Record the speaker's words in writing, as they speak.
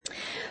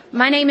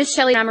My name is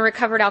Shelly. I'm a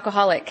recovered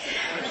alcoholic.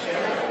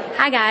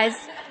 Hi, guys.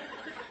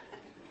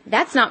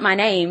 That's not my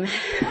name.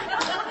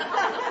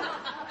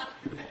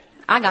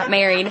 I got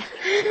married.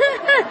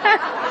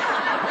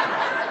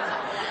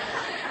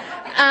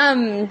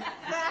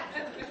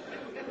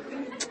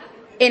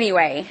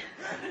 Anyway,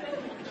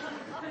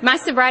 my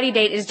sobriety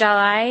date is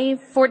July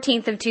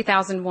 14th of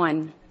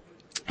 2001,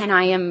 and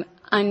I am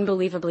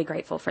unbelievably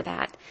grateful for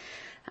that,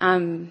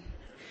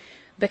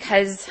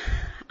 because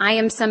I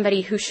am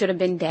somebody who should have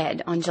been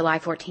dead on July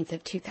 14th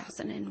of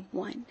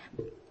 2001.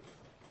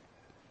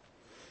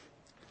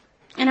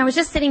 And I was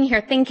just sitting here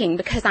thinking,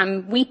 because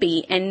I'm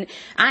weepy, and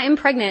I am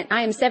pregnant.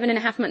 I am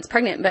 7.5 months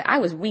pregnant, but I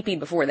was weepy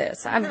before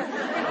this. I've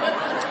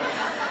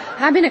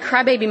been a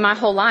crybaby my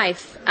whole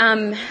life,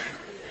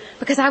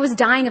 because I was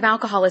dying of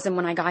alcoholism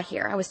when I got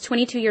here. I was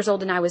 22 years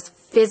old, and I was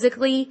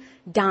physically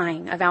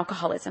dying of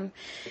alcoholism.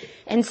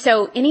 And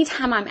so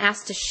anytime I'm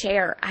asked to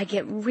share, I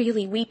get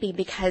really weepy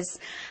because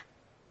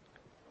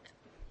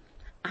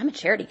I'm a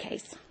charity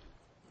case.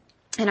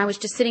 And I was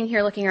just sitting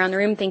here looking around the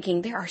room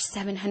thinking, there are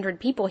 700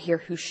 people here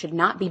who should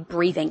not be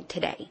breathing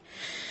today.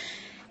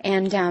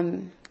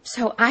 And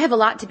so I have a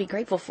lot to be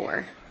grateful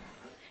for.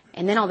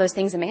 And then all those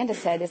things Amanda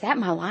said, is that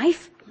my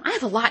life? I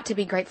have a lot to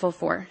be grateful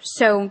for.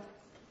 So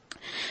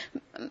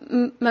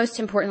most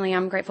importantly,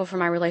 I'm grateful for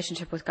my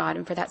relationship with God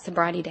and for that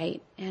sobriety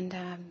date. And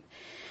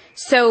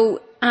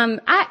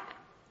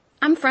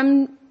I'm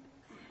from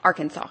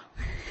Arkansas.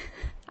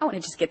 I want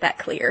to just get that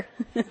clear.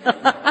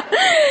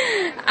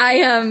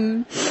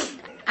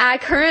 I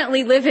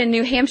currently live in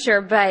New Hampshire,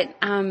 but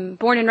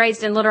born and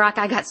raised in Little Rock.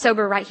 I got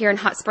sober right here in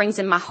Hot Springs,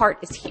 and my heart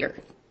is here.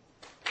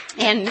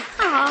 And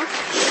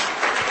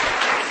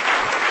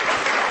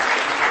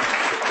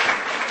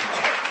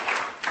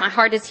my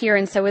heart is here,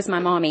 and so is my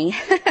mommy.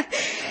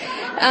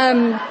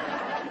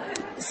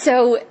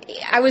 So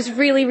I was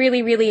really,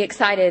 really, really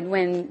excited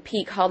when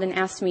Pete called and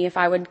asked me if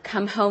I would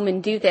come home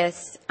and do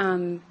this.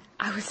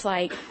 I was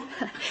like,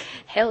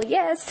 hell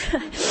yes.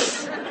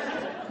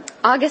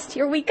 August,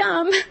 here we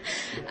come.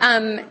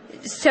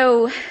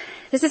 So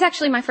this is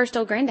actually my first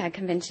old granddad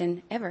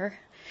convention ever.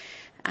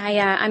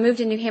 I moved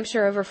to New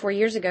Hampshire over 4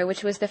 years ago,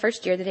 which was the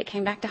first year that it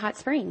came back to Hot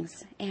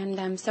Springs.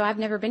 And so I've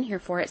never been here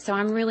for it. So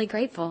I'm really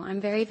grateful.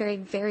 I'm very, very,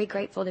 very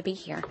grateful to be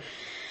here.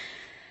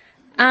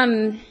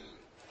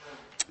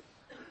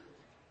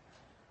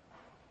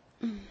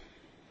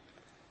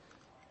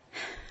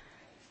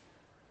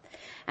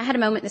 I had a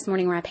moment this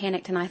morning where I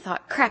panicked and I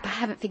thought, crap, I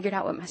haven't figured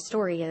out what my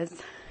story is.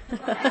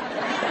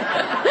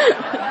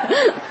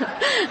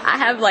 I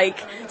have like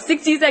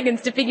 60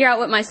 seconds to figure out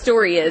what my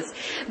story is,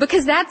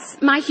 because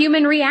that's my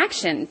human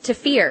reaction to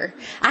fear.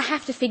 I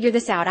have to figure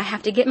this out. I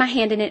have to get my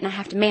hand in it, and I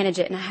have to manage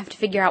it, and I have to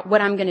figure out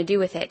what I'm going to do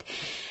with it.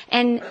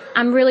 And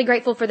I'm really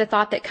grateful for the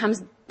thought that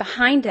comes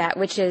behind that,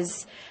 which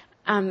is,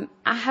 I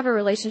have a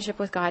relationship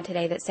with God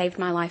today that saved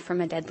my life from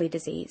a deadly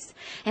disease.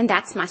 And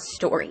that's my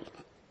story.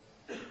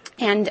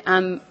 And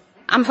I'm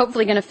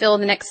hopefully going to fill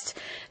the next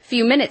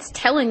few minutes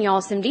telling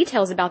y'all some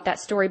details about that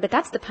story, but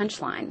that's the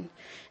punchline.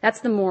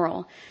 That's the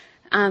moral.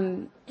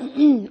 I've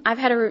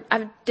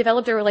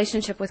developed a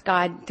relationship with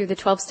God through the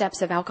 12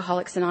 steps of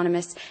Alcoholics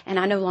Anonymous, and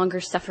I no longer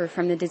suffer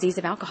from the disease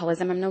of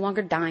alcoholism. I'm no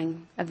longer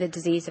dying of the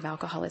disease of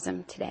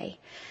alcoholism today.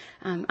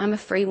 I'm a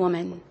free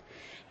woman,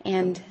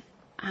 and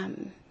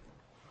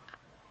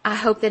I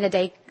hope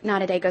that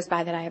not a day goes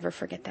by that I ever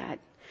forget that,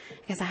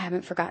 because I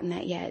haven't forgotten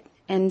that yet.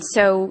 And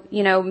so,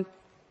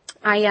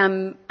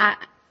 I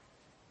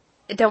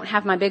don't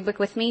have my big book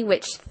with me,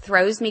 which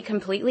throws me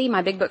completely.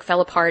 My big book fell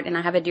apart, and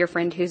I have a dear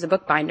friend who's a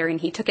bookbinder, and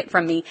he took it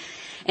from me.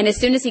 And as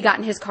soon as he got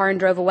in his car and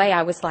drove away,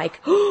 I was like,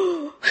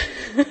 oh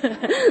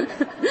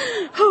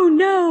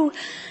no.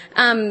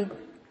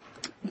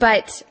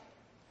 But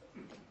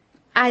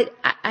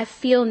I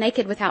feel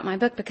naked without my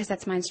book, because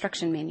that's my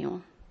instruction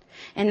manual.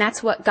 And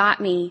that's what got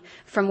me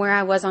from where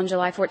I was on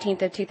July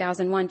 14th of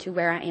 2001 to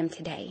where I am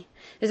today.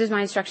 This is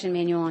my instruction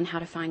manual on how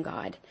to find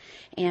God.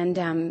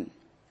 And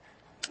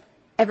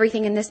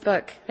everything in this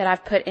book that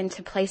I've put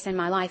into place in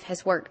my life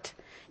has worked.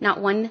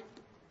 Not one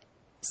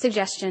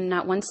suggestion,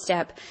 not one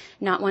step,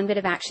 not one bit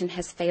of action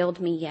has failed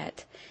me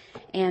yet.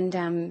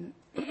 And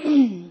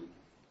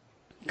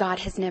God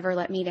has never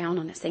let me down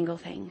on a single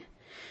thing.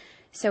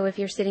 So if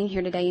you're sitting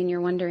here today and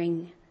you're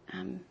wondering,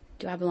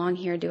 do I belong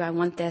here? Do I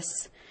want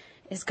this?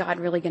 Is God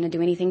really going to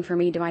do anything for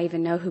me? Do I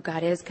even know who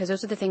God is? Because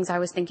those are the things I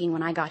was thinking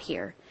when I got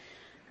here.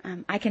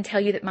 I can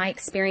tell you that my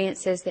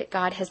experience is that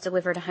God has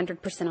delivered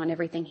 100% on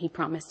everything He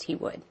promised He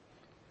would.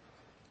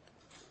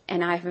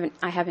 And I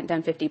haven't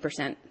done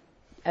 50%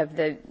 of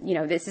the,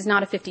 this is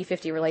not a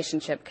 50-50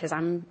 relationship, because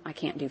I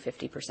can't do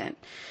 50%.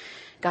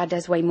 God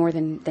does way more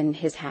than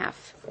His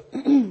half.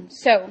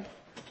 So,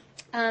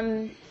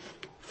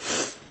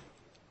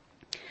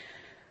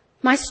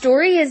 my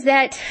story is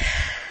that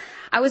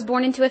I was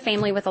born into a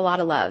family with a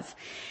lot of love.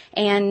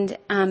 And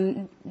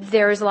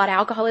there was a lot of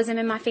alcoholism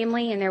in my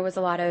family, and there was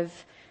a lot of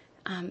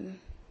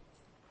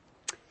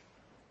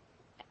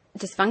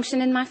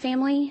dysfunction in my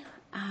family.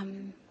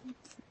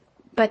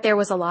 But there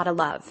was a lot of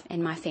love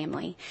in my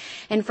family.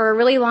 And for a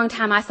really long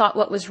time, I thought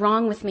what was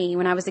wrong with me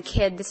when I was a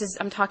kid,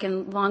 I'm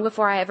talking long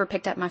before I ever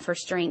picked up my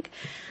first drink.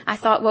 I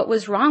thought what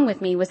was wrong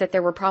with me was that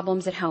there were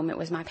problems at home. It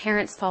was my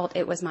parents' fault.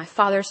 It was my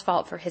father's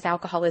fault for his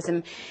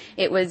alcoholism.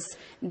 It was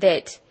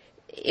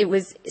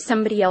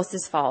somebody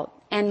else's fault.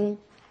 And,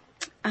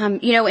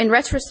 in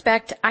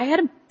retrospect, I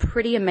had a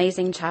pretty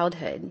amazing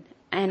childhood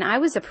and I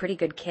was a pretty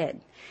good kid.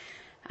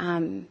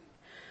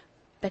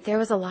 But there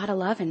was a lot of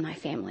love in my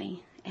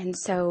family. And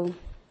so,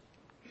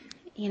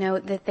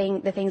 the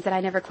things that I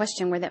never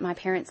questioned were that my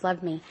parents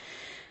loved me.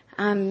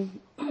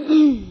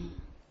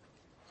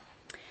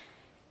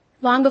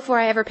 Long before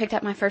I ever picked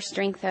up my first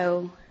drink,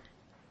 though,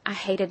 I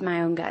hated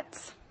my own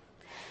guts.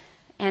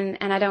 And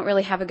I don't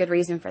really have a good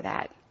reason for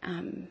that.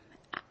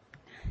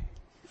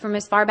 From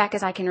as far back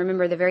as I can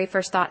remember, the very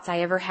first thoughts I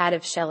ever had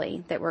of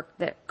Shelley, that were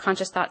the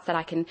conscious thoughts that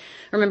I can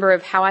remember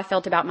of how I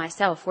felt about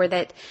myself, were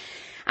that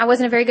I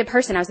wasn't a very good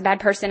person. I was a bad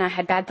person. I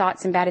had bad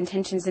thoughts and bad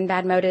intentions and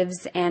bad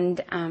motives.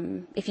 And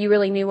if you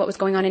really knew what was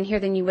going on in here,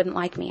 then you wouldn't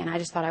like me. And I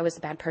just thought I was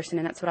a bad person.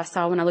 And that's what I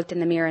saw when I looked in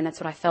the mirror. And that's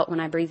what I felt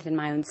when I breathed in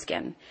my own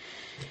skin.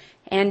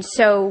 And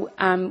so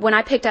when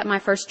I picked up my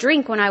first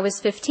drink when I was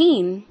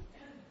 15,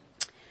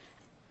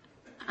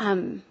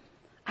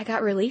 I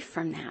got relief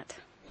from that.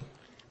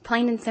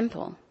 Plain and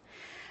simple.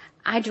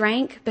 I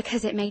drank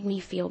because it made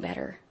me feel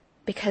better.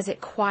 Because it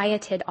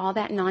quieted all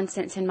that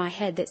nonsense in my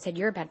head that said,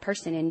 you're a bad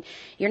person and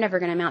you're never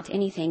going to amount to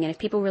anything. And if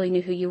people really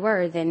knew who you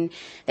were, then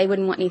they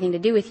wouldn't want anything to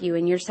do with you.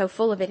 And you're so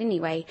full of it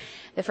anyway.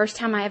 The first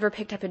time I ever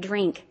picked up a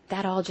drink,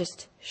 that all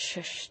just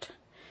shushed.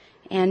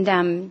 And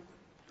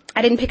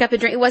I didn't pick up a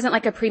drink. It wasn't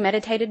like a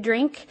premeditated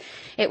drink.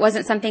 It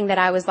wasn't something that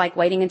I was like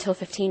waiting until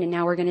 15 and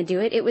now we're going to do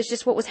it. It was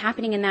just what was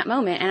happening in that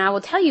moment. And I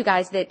will tell you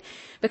guys that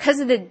because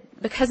of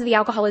the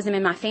alcoholism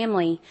in my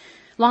family,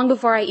 long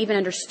before I even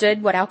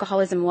understood what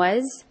alcoholism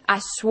was, I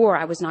swore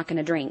I was not going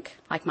to drink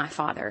like my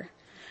father.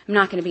 I'm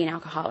not going to be an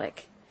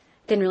alcoholic.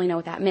 Didn't really know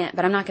what that meant,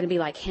 but I'm not going to be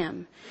like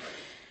him.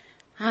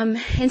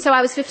 And so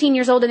I was 15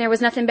 years old and there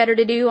was nothing better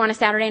to do on a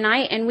Saturday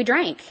night, and we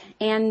drank.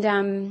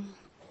 And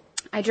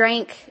I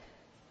drank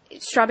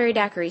strawberry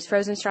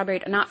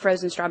daiquiris, not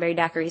frozen strawberry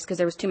daiquiris because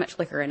there was too much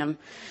liquor in them.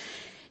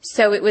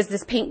 So it was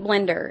this pink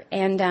blender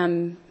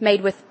and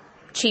made with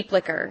cheap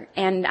liquor.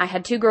 And I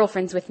had two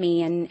girlfriends with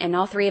me, and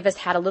all three of us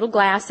had a little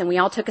glass, and we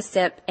all took a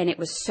sip, and it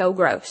was so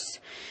gross.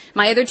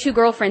 My other two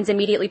girlfriends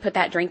immediately put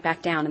that drink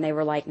back down, and they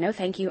were like, no,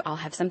 thank you. I'll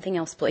have something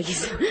else,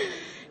 please.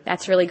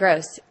 That's really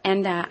gross.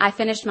 And I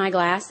finished my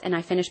glass, and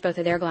I finished both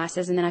of their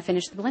glasses, and then I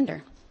finished the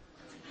blender.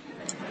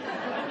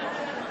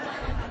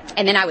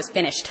 And then I was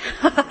finished.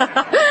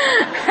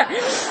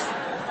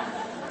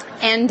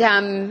 And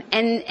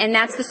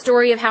that's the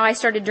story of how I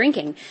started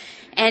drinking.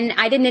 And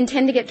I didn't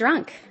intend to get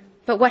drunk.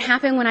 But what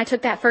happened when I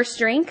took that first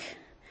drink,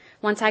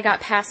 once I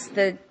got past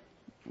it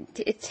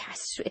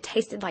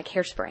tasted like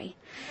hairspray.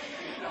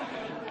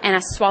 And I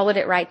swallowed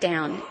it right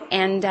down.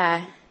 And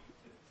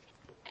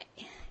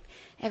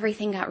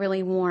everything got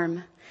really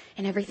warm.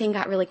 And everything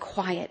got really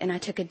quiet. And I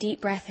took a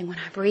deep breath. And when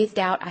I breathed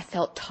out, I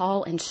felt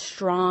tall and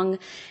strong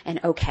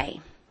and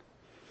okay.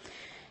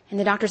 And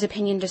the doctor's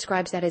opinion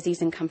describes that as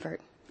ease and comfort.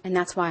 And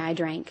that's why I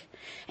drank.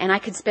 And I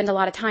could spend a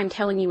lot of time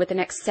telling you what the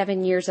next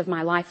 7 years of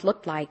my life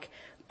looked like.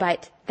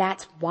 But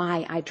that's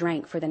why I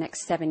drank for the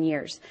next 7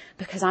 years,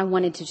 because I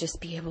wanted to just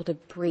be able to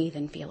breathe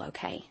and feel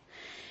okay.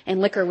 And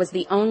liquor was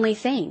the only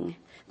thing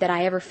that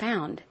I ever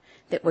found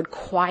that would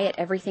quiet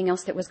everything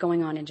else that was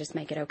going on and just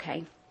make it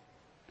okay.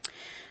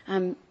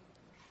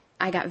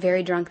 I got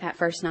very drunk that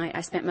first night.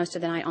 I spent most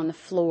of the night on the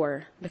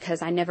floor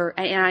because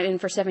and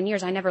for 7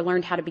 years, I never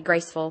learned how to be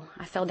graceful.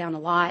 I fell down a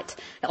lot,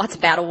 got lots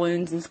of battle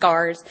wounds and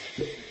scars.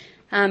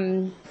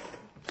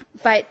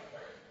 But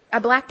I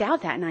blacked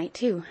out that night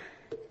too.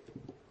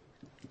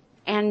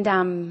 And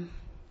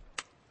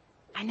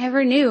I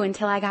never knew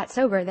until I got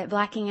sober that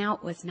blacking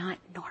out was not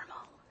normal.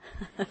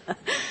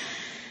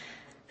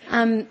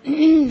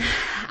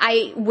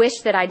 I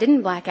wish that I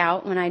didn't black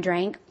out when I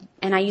drank,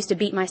 and I used to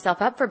beat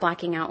myself up for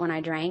blacking out when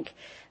I drank,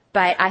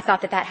 but I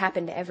thought that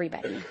happened to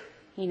everybody.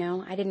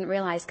 I didn't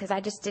realize, because I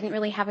just didn't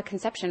really have a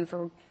conception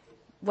for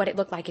what it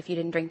looked like if you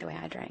didn't drink the way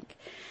I drank.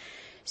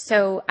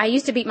 So I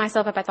used to beat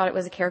myself up. I thought it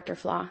was a character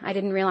flaw. I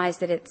didn't realize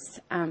that it's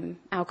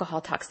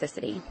alcohol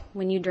toxicity.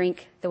 When you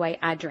drink the way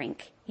I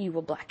drink, you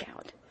will black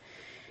out.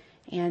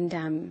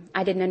 And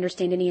I didn't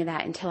understand any of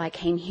that until I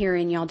came here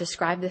and y'all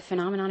described the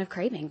phenomenon of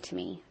craving to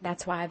me.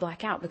 That's why I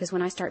black out, because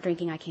when I start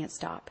drinking, I can't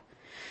stop.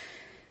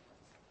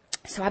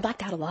 So I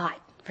blacked out a lot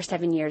for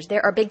 7 years.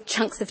 There are big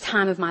chunks of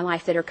time of my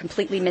life that are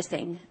completely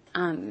missing.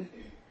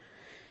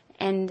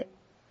 And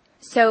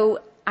so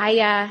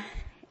I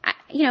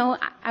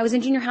was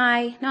in junior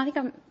high.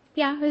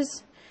 I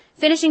was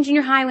finishing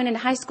junior high, went into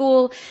high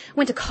school,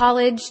 went to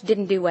college,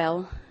 didn't do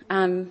well.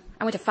 I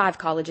went to 5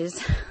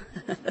 colleges.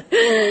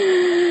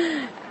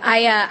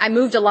 I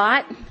moved a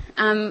lot.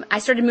 I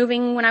started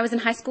moving when I was in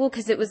high school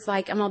because it was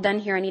like, I'm all done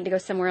here. I need to go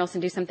somewhere else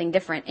and do something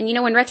different. And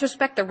in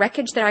retrospect, the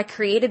wreckage that I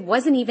created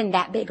wasn't even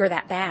that big or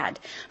that bad.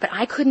 But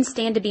I couldn't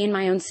stand to be in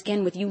my own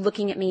skin with you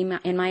looking at me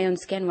in my own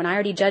skin when I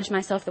already judged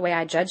myself the way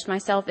I judged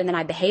myself, and then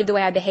I behaved the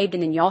way I behaved,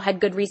 and then y'all had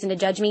good reason to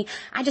judge me.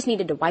 I just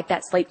needed to wipe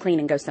that slate clean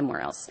and go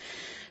somewhere else.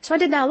 So I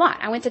did that a lot.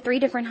 I went to 3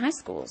 different high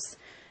schools.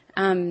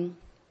 And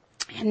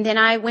then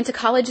I went to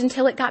college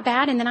until it got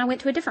bad, and then I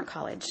went to a different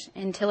college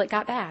until it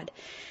got bad.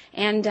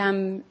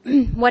 And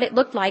what it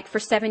looked like for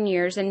 7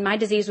 years, and my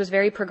disease was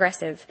very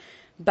progressive,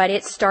 but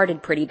it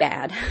started pretty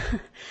bad.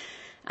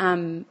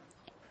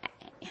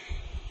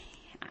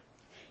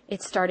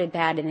 It started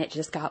bad, and it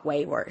just got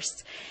way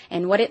worse.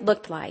 And what it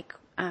looked like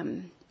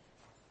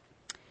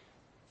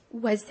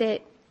was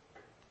that,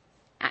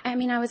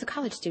 I was a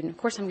college student. Of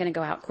course I'm going to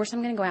go out. Of course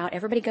I'm going to go out.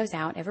 Everybody goes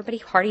out. Everybody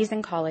parties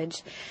in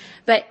college.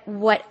 But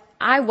what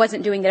I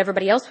wasn't doing that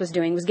everybody else was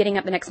doing was getting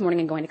up the next morning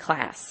and going to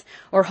class,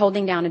 or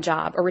holding down a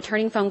job, or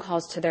returning phone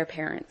calls to their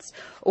parents,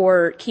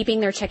 or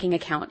keeping their checking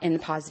account in the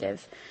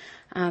positive.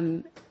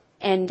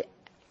 And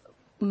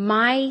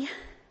my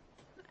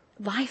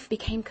life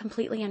became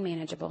completely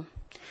unmanageable.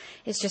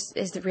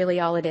 Is really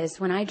all it is.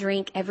 When I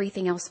drink,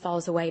 everything else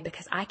falls away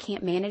because I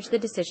can't manage the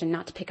decision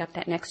not to pick up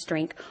that next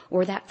drink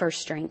or that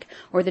first drink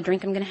or the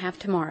drink I'm going to have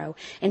tomorrow.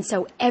 And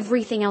so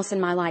everything else in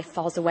my life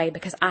falls away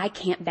because I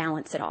can't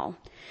balance it all.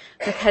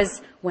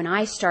 Because when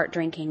I start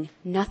drinking,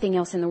 nothing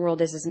else in the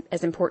world is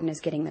as important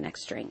as getting the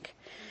next drink.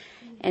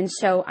 And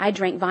so I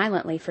drank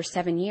violently for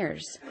 7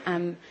 years.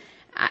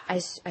 I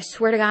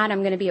swear to God, I'm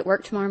going to be at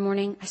work tomorrow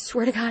morning. I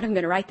swear to God, I'm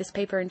going to write this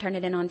paper and turn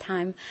it in on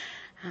time.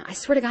 I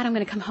swear to God, I'm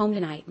going to come home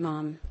tonight,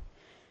 Mom,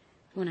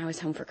 when I was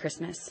home for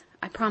Christmas.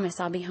 I promise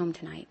I'll be home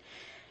tonight.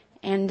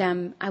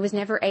 And I was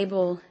never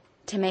able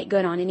to make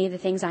good on any of the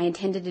things I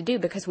intended to do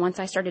because once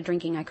I started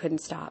drinking, I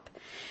couldn't stop.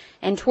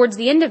 And towards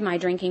the end of my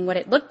drinking, what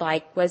it looked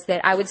like was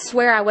that I would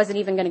swear I wasn't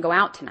even going to go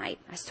out tonight.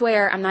 I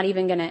swear I'm not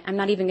even going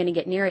to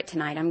get near it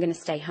tonight. I'm going to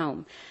stay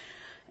home.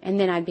 And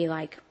then I'd be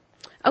like,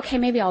 okay,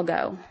 maybe I'll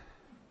go.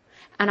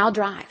 And I'll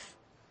drive.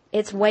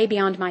 It's way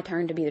beyond my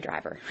turn to be the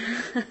driver.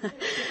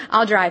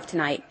 I'll drive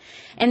tonight.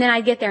 And then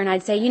I'd get there and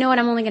I'd say, you know what,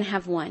 I'm only going to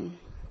have one.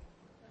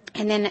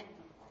 And then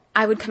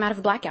I would come out of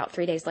a blackout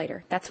 3 days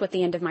later. That's what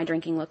the end of my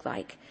drinking looked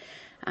like.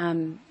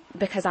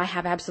 Because I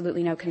have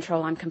absolutely no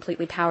control. I'm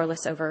completely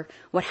powerless over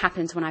what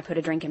happens when I put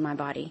a drink in my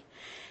body.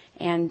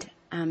 And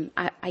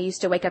I used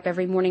to wake up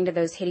every morning to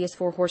those hideous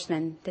 4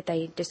 horsemen that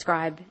they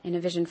describe in A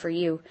Vision for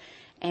You.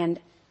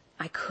 And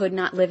I could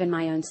not live in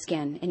my own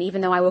skin. And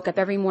even though I woke up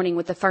every morning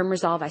with the firm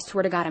resolve, I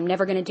swear to God, I'm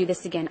never going to do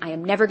this again. I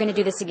am never going to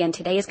do this again.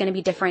 Today is going to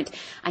be different.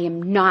 I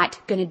am not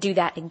going to do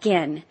that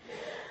again.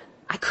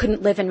 I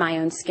couldn't live in my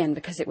own skin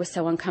because it was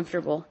so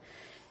uncomfortable.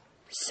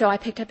 So I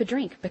picked up a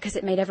drink because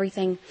it made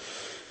everything.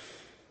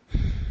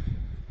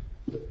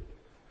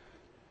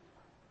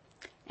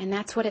 And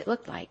that's what it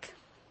looked like.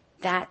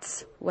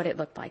 That's what it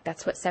looked like.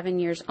 That's what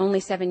only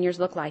 7 years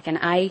looked like. And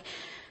I,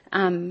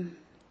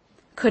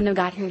 couldn't have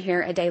gotten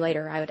here a day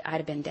later. I'd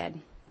have been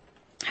dead.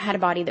 I had a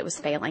body that was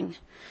failing.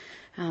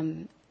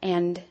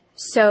 And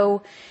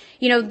so,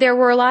 there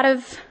were a lot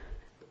of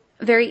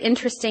very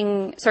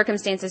interesting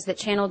circumstances that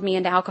channeled me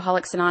into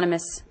Alcoholics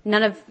Anonymous,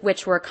 none of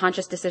which were a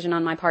conscious decision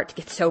on my part to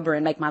get sober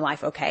and make my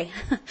life okay.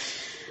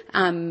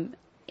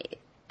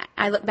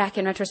 I look back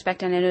in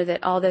retrospect and I know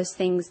that all those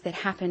things that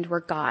happened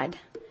were God.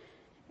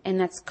 And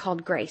that's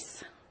called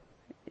grace.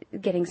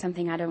 Getting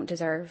something I don't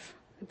deserve.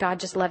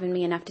 God just loving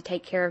me enough to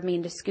take care of me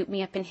and to scoop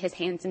me up in his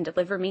hands and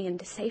deliver me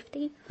into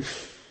safety.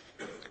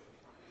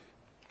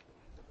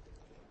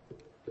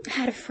 I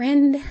had a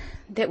friend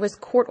that was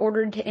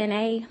court-ordered to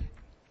NA.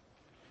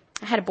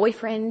 I had a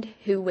boyfriend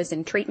who was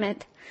in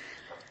treatment.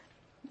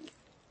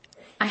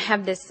 I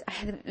had this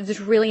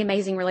really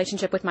amazing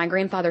relationship with my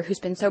grandfather who's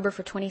been sober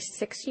for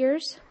 26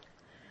 years.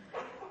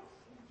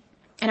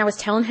 And I was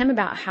telling him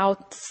about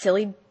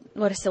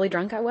what a silly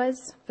drunk I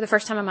was. For the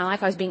first time in my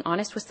life, I was being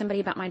honest with somebody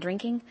about my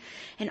drinking.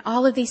 And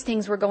all of these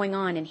things were going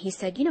on. And he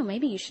said,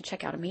 maybe you should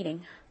check out a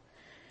meeting.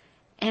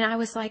 And I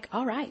was like,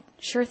 all right,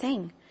 sure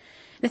thing.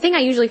 The thing I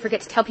usually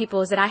forget to tell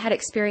people is that I had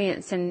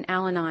experience in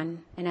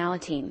Al-Anon and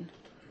Alateen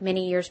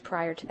many years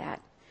prior to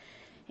that.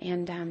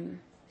 And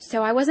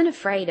so I wasn't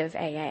afraid of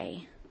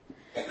AA.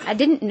 I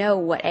didn't know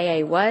what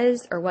AA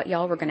was or what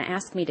y'all were going to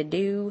ask me to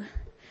do.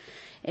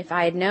 If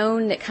I had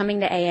known that coming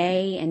to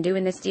AA and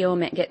doing this deal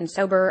meant getting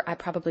sober, I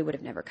probably would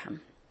have never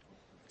come.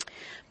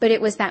 But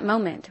it was that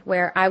moment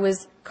where I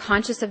was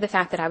conscious of the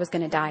fact that I was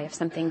going to die if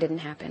something didn't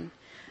happen.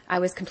 I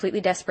was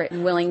completely desperate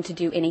and willing to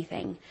do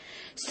anything.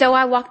 So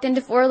I walked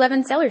into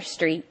 411 Sellers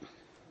Street.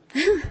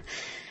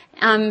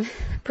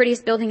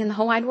 Prettiest building in the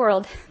whole wide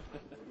world.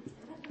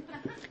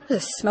 It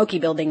was a smoky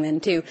building then,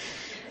 too.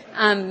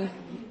 And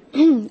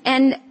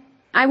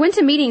I went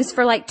to meetings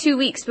for like 2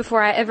 weeks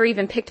before I ever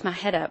even picked my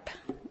head up,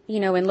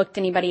 and looked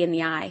anybody in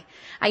the eye.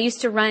 I used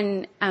to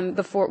run,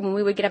 before, when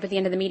we would get up at the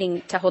end of the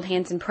meeting to hold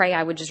hands and pray,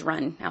 I would just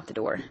run out the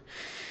door.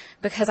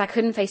 Because I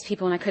couldn't face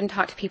people and I couldn't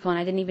talk to people and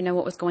I didn't even know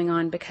what was going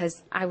on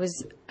because I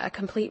was a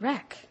complete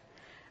wreck.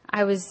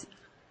 I was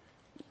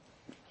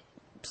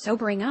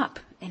sobering up,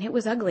 and it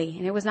was ugly,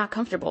 and it was not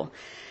comfortable.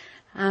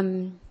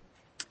 But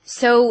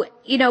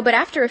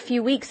after a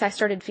few weeks, I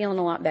started feeling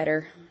a lot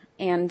better.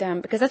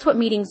 And because that's what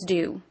meetings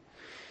do.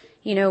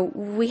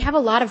 We have a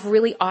lot of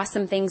really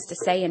awesome things to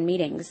say in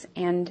meetings.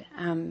 And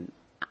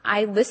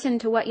I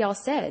listened to what y'all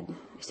said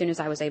as soon as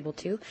I was able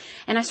to.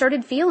 And I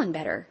started feeling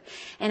better.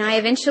 And I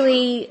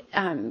eventually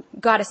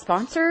got a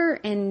sponsor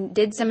and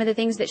did some of the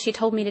things that she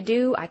told me to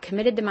do. I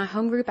committed to my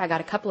home group. I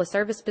got a couple of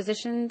service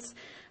positions.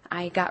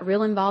 I got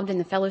real involved in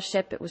the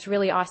fellowship. It was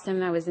really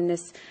awesome. I was in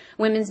this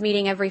women's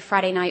meeting every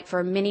Friday night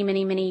for many,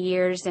 many, many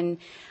years. And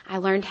I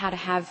learned how to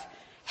have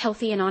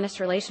healthy and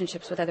honest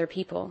relationships with other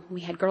people.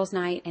 We had girls'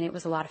 night, and it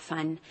was a lot of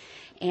fun.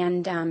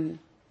 And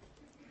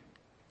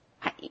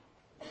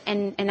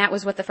that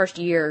was what the first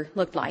year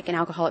looked like in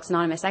Alcoholics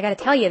Anonymous. I got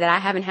to tell you that I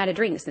haven't had a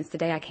drink since the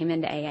day I came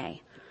into AA.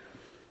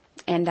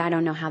 And I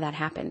don't know how that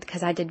happened,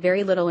 because I did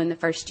very little in the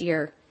first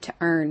year to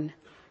earn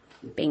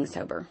being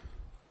sober.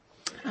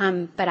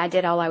 But I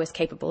did all I was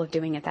capable of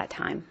doing at that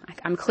time.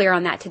 I'm clear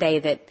on that today,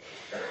 that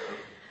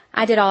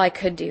I did all I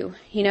could do.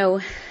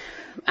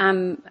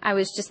 I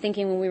was just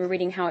thinking when we were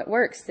reading How It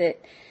Works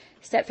that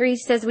step 3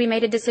 says we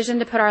made a decision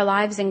to put our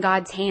lives in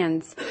God's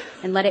hands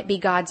and let it be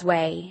God's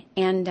way.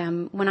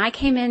 And when I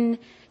came in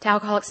to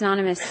Alcoholics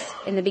Anonymous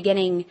in the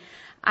beginning,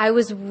 I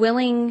was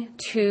willing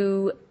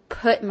to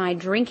put my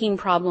drinking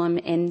problem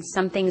in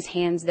something's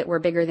hands that were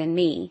bigger than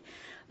me,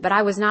 but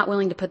I was not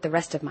willing to put the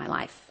rest of my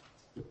life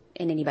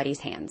in anybody's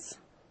hands,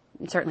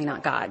 and certainly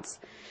not God's.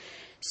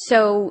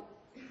 So,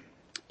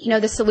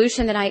 the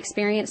solution that I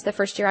experienced the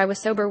first year I was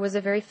sober was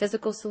a very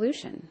physical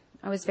solution.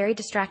 I was very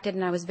distracted,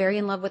 and I was very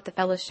in love with the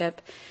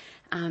fellowship,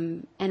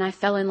 and I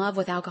fell in love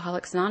with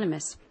Alcoholics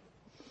Anonymous.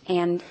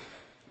 And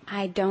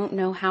I don't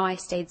know how I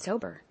stayed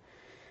sober,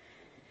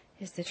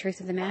 is the truth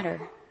of the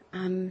matter.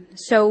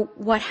 So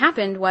what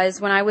happened was,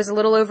 when I was a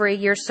little over a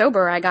year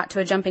sober, I got to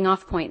a jumping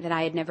off point that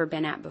I had never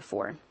been at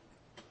before.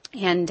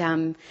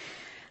 And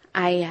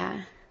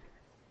I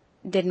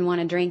didn't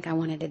want to drink. I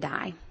wanted to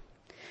die.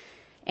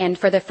 And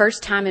for the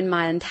first time in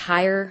my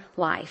entire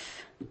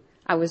life,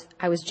 I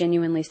was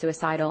genuinely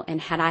suicidal.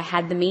 And had I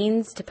had the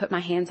means to put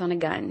my hands on a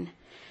gun,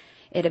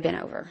 it'd have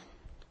been over.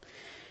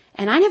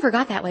 And I never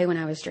got that way when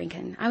I was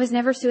drinking. I was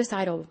never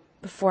suicidal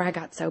before I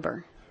got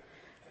sober.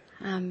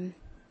 I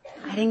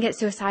didn't get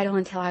suicidal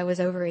until I was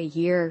over a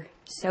year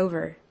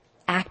sober,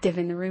 active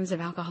in the rooms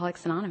of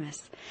Alcoholics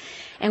Anonymous.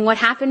 And what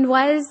happened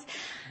was,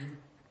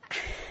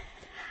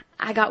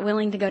 I got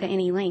willing to go to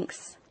any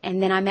lengths.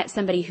 And then I met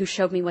somebody who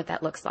showed me what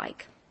that looks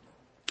like.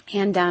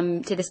 And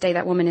to this day,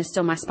 that woman is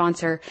still my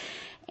sponsor.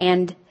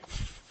 And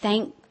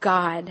thank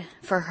God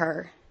for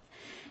her.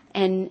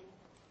 And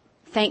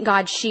thank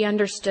God she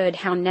understood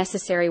how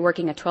necessary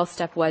working a 12th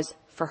step was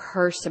for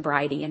her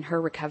sobriety and her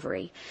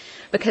recovery.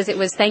 Because it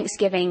was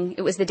Thanksgiving.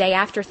 It was the day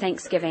after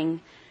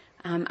Thanksgiving.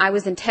 I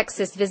was in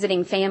Texas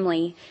visiting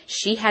family.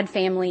 She had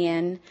family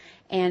in.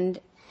 And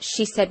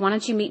she said, "Why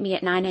don't you meet me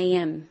at 9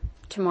 a.m.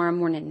 tomorrow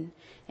morning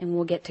and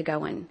we'll get to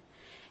going."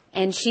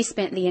 And she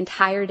spent the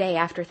entire day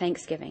after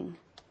Thanksgiving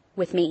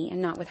with me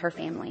and not with her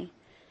family,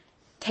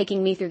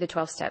 taking me through the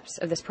 12 steps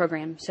of this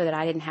program so that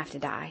I didn't have to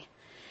die.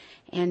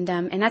 And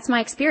that's my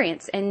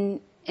experience.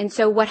 And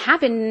so what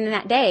happened in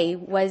that day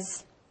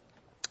was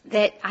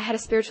that I had a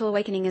spiritual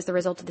awakening as the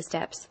result of the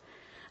steps.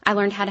 I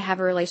learned how to have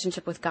a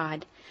relationship with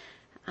God.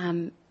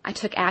 I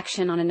took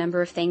action on a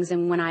number of things.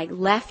 And when I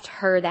left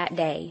her that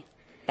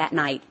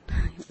night,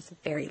 it was a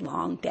very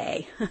long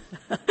day.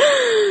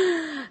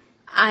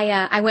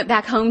 I went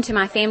back home to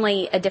my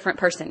family a different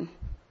person,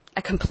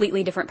 a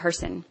completely different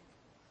person.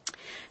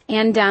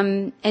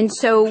 And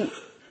so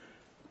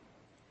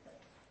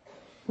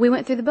we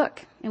went through the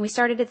book, and we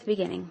started at the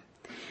beginning.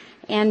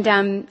 And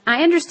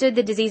I understood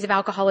the disease of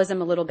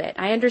alcoholism a little bit.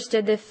 I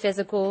understood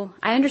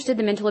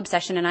the mental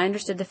obsession, and I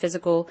understood the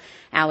physical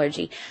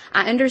allergy.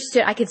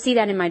 I could see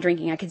that in my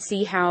drinking. I could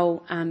see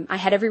how I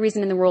had every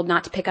reason in the world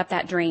not to pick up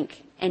that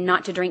drink and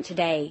not to drink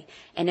today,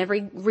 and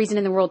every reason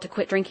in the world to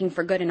quit drinking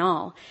for good and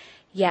all.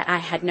 Yet I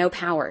had no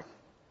power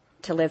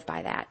to live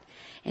by that.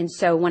 And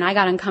so when I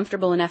got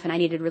uncomfortable enough and I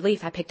needed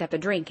relief, I picked up a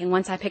drink. And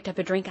once I picked up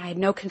a drink, I had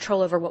no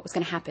control over what was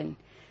going to happen.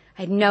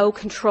 I had no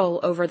control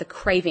over the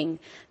craving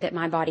that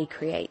my body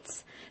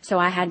creates. So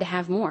I had to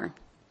have more.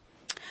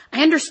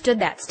 I understood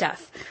that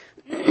stuff.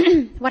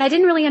 What I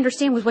didn't really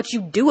understand was what you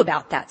do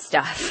about that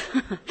stuff.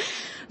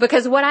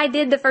 Because what I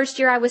did the first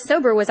year I was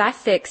sober was I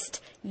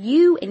fixed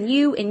you and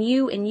you and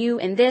you and you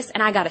and this,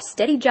 and I got a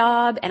steady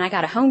job, and I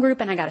got a home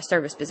group, and I got a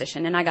service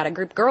position, and I got a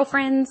group of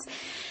girlfriends,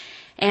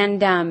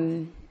 and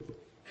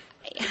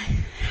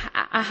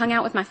I hung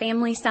out with my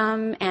family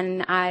some,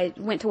 and I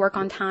went to work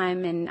on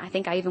time, and I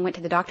think I even went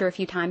to the doctor a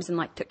few times and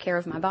took care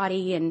of my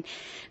body and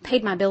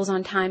paid my bills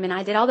on time, and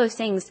I did all those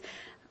things.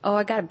 Oh,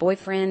 I got a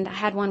boyfriend. I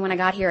had one when I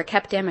got here. I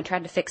kept him. I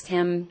tried to fix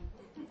him.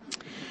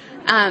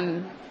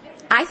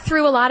 I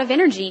threw a lot of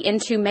energy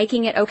into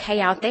making it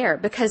okay out there,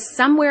 because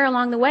somewhere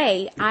along the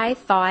way, I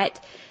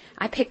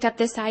picked up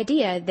this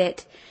idea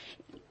that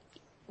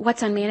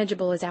what's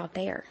unmanageable is out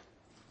there.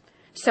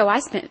 So I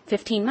spent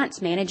 15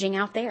 months managing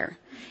out there,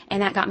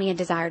 and that got me a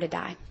desire to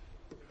die.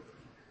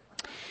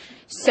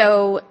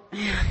 So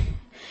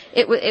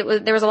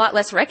there was a lot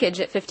less wreckage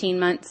at 15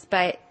 months,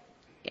 but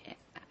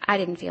I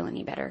didn't feel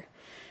any better.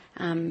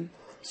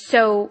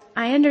 So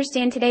I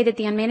understand today that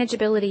the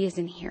unmanageability is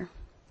in here.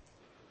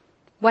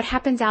 What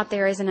happens out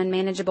there isn't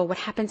unmanageable. What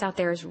happens out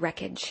there is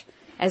wreckage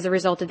as a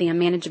result of the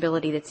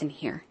unmanageability that's in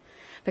here.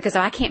 Because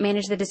if I can't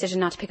manage the decision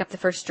not to pick up the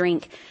first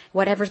drink,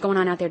 whatever's going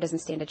on out there doesn't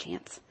stand a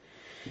chance.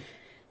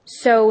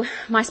 So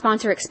my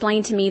sponsor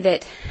explained to me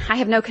that I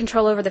have no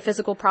control over the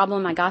physical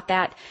problem. I got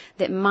that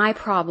my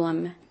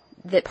problem,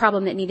 the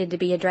problem that needed to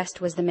be addressed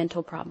was the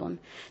mental problem.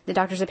 The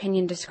doctor's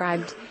opinion says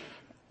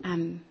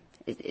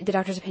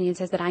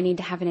that I need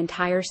to have an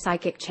entire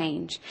psychic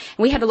change.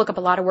 And we had to look up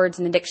a lot of words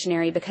in the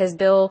dictionary because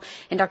Bill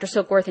and Dr.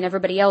 Silkworth and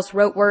everybody else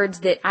wrote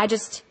words that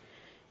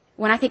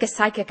when I think of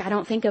psychic, I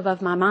don't think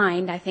of my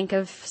mind. I think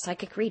of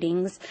psychic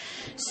readings.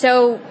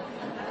 So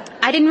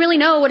I didn't really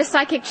know what a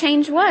psychic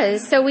change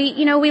was. So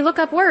we look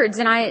up words,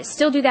 and I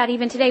still do that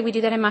even today. We do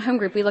that in my home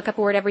group. We look up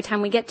a word every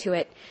time we get to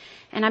it.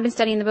 And I've been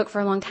studying the book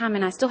for a long time,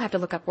 and I still have to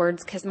look up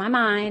words because my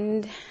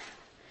mind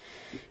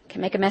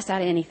can make a mess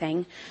out of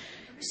anything.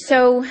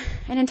 So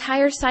an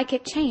entire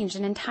psychic change,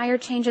 an entire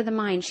change of the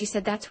mind. She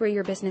said that's where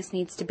your business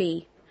needs to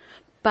be.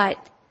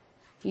 But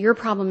your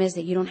problem is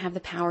that you don't have the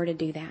power to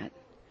do that.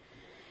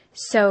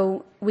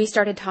 So we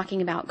started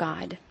talking about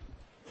God.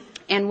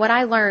 And what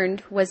I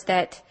learned was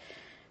that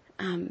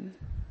I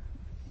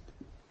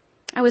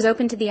was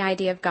open to the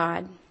idea of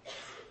God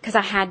because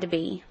I had to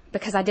be,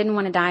 because I didn't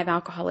want to die of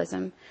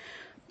alcoholism.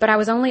 But I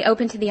was only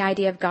open to the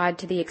idea of God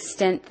to the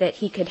extent that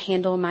he could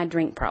handle my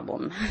drink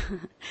problem.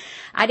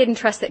 I didn't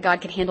trust that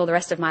God could handle the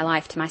rest of my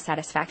life to my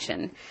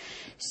satisfaction.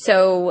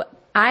 So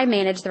I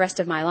managed the rest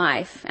of my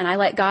life, and I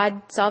let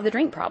God solve the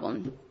drink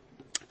problem.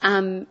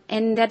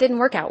 And that didn't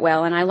work out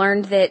well. And I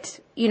learned that,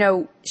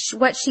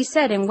 what she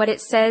said and what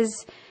it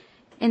says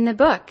in the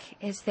book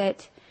is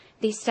that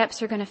these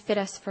steps are going to fit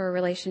us for a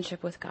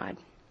relationship with God.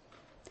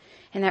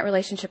 And that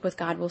relationship with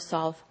God will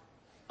solve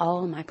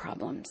all my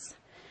problems.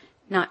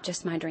 Not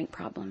just my drink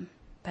problem,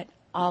 but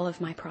all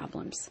of my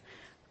problems.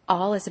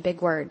 All is a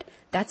big word.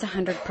 That's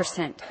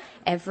 100%.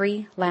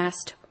 Every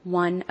last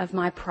one of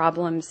my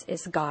problems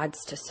is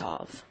God's to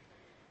solve.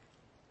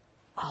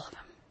 All of them.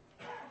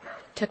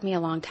 Took me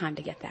a long time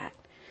to get that.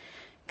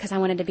 Because I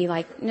wanted to be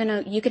like,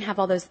 no, you can have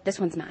all those. This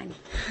one's mine.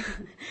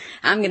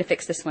 I'm going to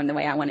fix this one the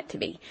way I want it to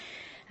be.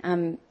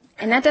 And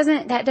that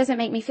doesn't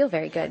make me feel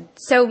very good.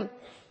 So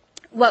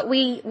what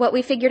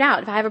we figured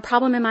out, if I have a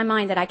problem in my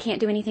mind that I can't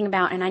do anything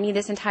about and I need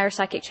this entire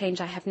psychic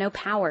change, I have no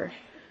power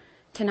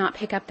to not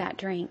pick up that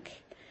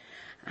drink.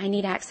 I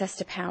need access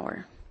to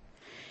power.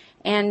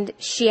 And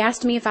she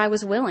asked me if I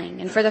was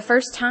willing. And for the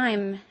first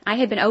time, I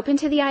had been open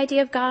to the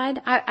idea of God.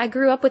 I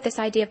grew up with this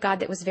idea of God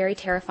that was very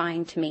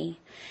terrifying to me.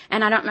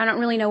 And I don't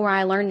really know where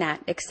I learned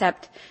that,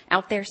 except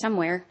out there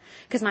somewhere,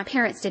 because my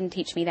parents didn't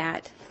teach me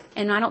that.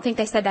 And I don't think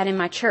they said that in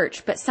my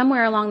church. But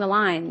somewhere along the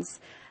lines,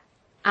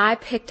 I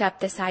picked up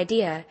this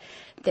idea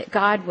that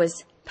God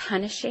was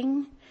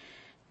punishing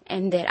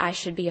and that I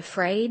should be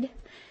afraid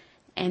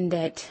and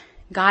that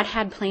God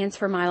had plans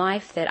for my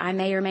life that I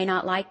may or may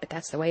not like, but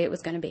that's the way it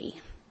was going to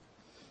be.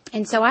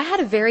 And so I had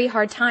a very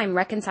hard time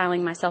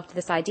reconciling myself to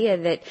this idea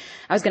that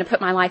I was going to put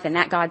my life in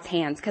that God's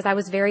hands because I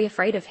was very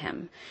afraid of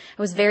him.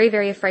 I was very,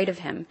 very afraid of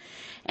him.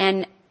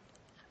 And,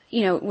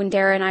 when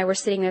Dara and I were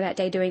sitting there that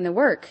day doing the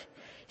work,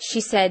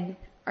 she said,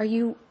 "Are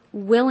you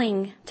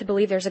willing to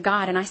believe there's a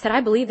God?" And I said,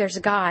 "I believe there's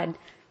a God."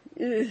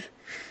 Ugh,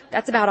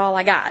 that's about all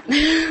I got.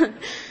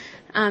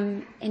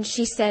 And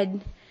she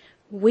said,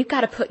 "We've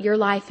got to put your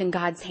life in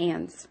God's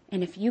hands.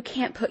 And if you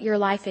can't put your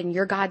life in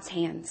your God's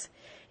hands,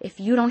 if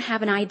you don't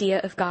have an idea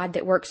of God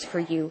that works for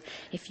you,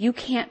 if you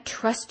can't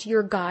trust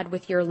your God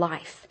with your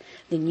life,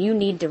 then you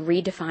need to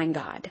redefine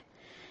God.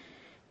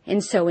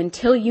 And so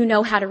until you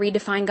know how to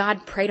redefine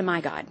God, pray to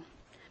my God.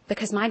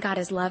 Because my God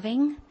is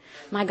loving.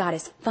 My God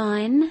is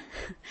fun.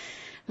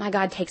 My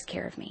God takes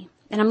care of me."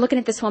 And I'm looking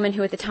at this woman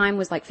who at the time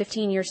was like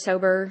 15 years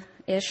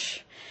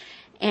sober-ish.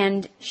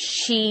 And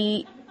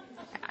she,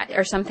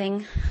 or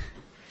something,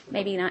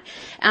 maybe not.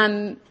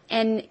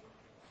 And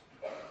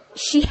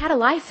she had a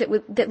life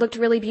that looked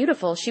really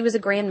beautiful. She was a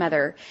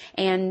grandmother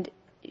and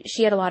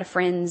she had a lot of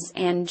friends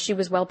and she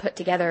was well put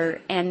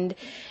together. And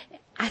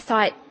I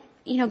thought,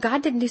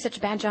 God didn't do such a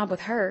bad job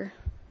with her.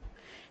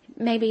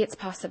 Maybe it's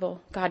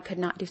possible God could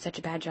not do such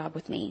a bad job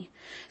with me.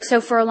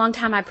 So for a long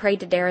time, I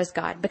prayed to Dara's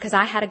God because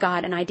I had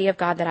an idea of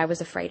God that I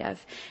was afraid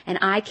of. And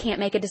I can't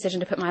make a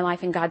decision to put my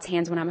life in God's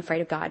hands when I'm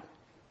afraid of God.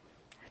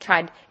 I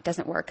tried. It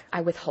doesn't work.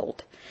 I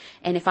withhold.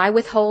 And if I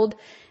withhold,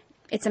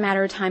 it's a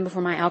matter of time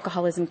before my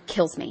alcoholism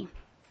kills me.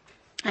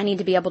 I need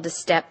to be able to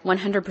step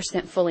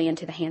 100% fully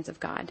into the hands of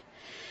God.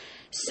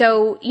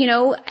 So,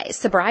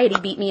 sobriety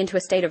beat me into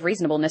a state of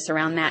reasonableness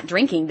around that.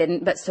 Drinking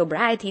didn't, but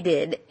sobriety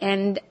did.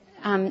 And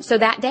so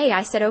that day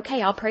I said,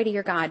 okay, I'll pray to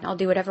your God. I'll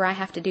do whatever I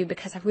have to do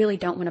because I really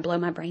don't want to blow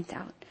my brains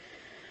out.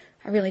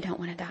 I really don't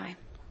want to die.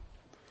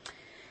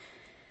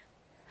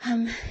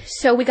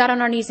 So we got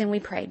on our knees and we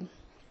prayed.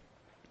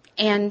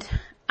 And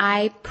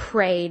I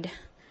prayed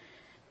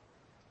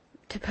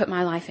to put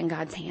my life in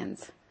God's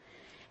hands.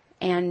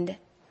 And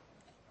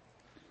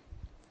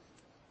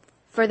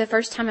for the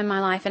first time in my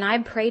life, and I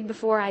had prayed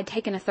before, I'd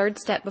taken a third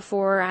step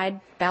before, I'd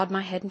bowed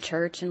my head in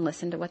church and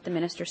listened to what the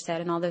minister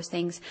said and all those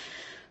things.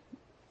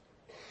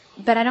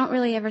 But I don't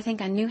really ever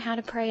think I knew how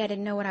to pray. I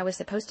didn't know what I was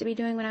supposed to be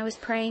doing when I was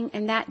praying.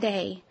 And that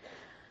day,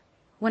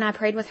 when I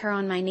prayed with her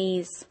on my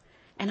knees,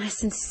 and I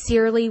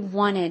sincerely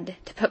wanted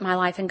to put my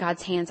life in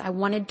God's hands, I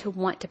want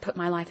to put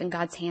my life in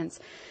God's hands,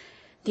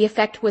 the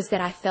effect was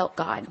that I felt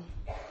God.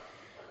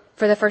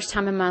 For the first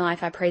time in my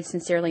life, I prayed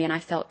sincerely and I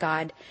felt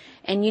God.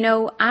 And you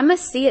know, I'm a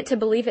see it to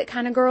believe it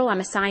kind of girl.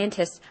 I'm a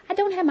scientist. I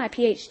don't have my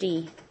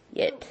PhD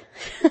yet.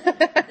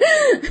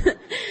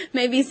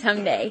 Maybe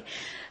someday.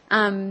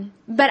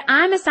 But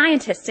I'm a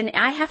scientist and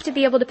I have to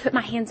be able to put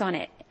my hands on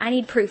it. I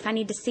need proof. I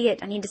need to see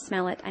it. I need to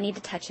smell it. I need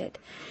to touch it.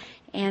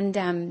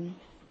 And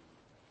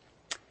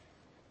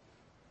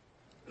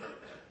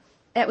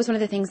that was one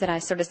of the things that I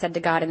sort of said to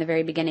God in the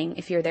very beginning.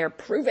 If you're there,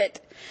 prove it.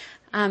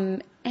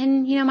 And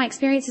you know, my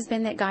experience has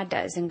been that God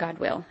does and God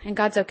will. And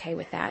God's okay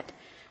with that.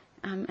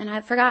 And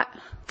I forgot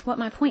what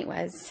my point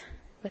was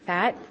with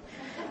that.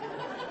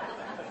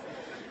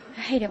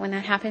 I hate it when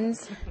that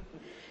happens.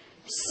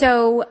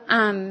 So,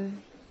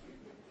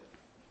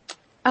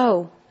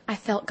 I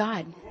felt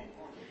God.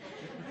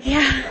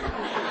 Yeah.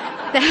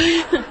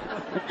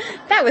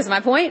 That was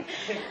my point.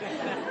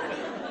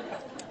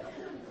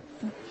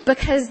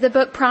 Because the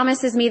book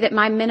promises me that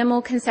my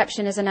minimal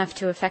conception is enough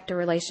to affect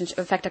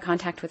a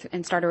contact with,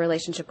 and start a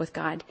relationship with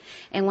God.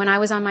 And when I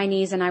was on my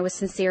knees and I was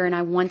sincere and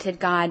I wanted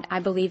God, I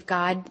believe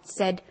God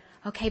said,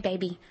 okay,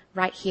 baby,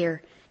 right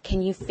here.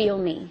 Can you feel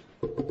me?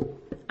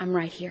 I'm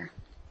right here.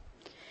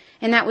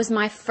 And that was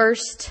my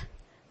first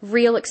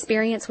real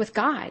experience with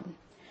God.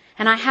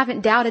 And I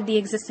haven't doubted the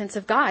existence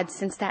of God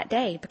since that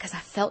day because I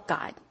felt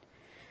God.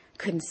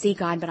 Couldn't see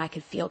God, but I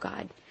could feel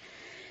God.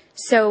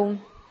 So,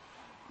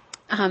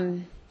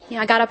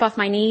 I got up off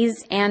my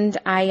knees and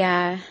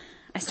I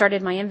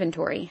started my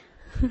inventory.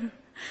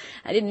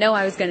 I didn't know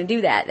I was going to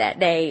do that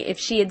day. If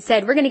she had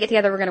said, we're going to get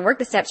together, we're going to work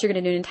the steps, you're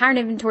going to do an entire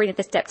inventory at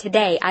this step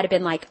today, I'd have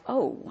been like,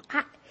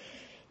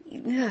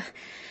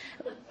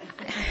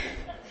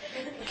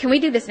 can we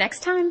do this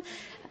next time?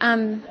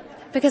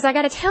 Because I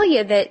got to tell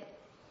you that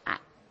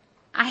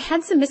I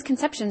had some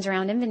misconceptions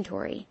around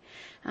inventory.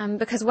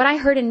 Because what I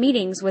heard in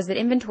meetings was that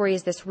inventory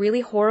is this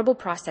really horrible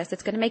process.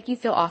 It's going to make you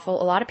feel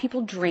awful. A lot of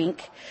people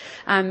drink.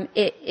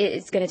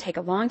 It's going to take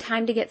a long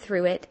time to get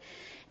through it.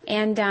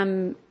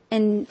 And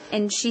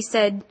she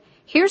said,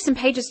 here's some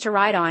pages to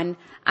write on.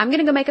 I'm going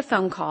to go make a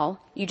phone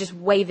call. You just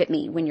wave at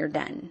me when you're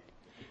done.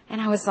 And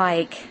I was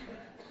like,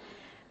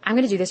 I'm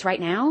going to do this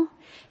right now?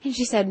 And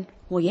she said,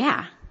 well,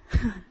 yeah.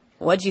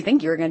 What'd you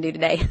think you were going to do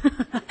today?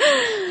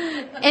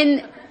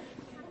 And,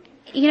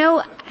 you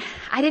know,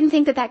 I didn't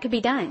think that could be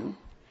done.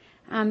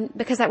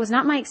 Because that was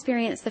not my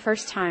experience the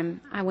first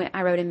time I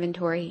wrote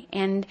inventory.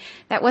 And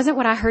that wasn't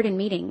what I heard in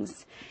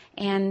meetings.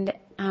 And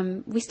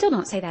we still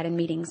don't say that in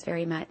meetings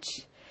very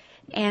much.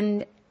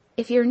 And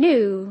if you're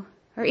new,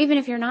 or even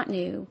if you're not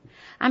new,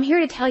 I'm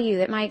here to tell you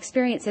that my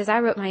experience is I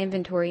wrote my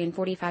inventory in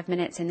 45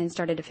 minutes and then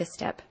started a fifth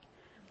step.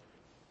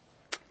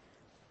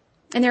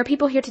 And there are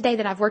people here today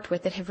that I've worked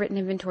with that have written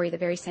inventory the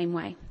very same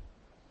way.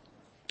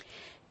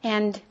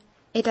 And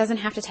it doesn't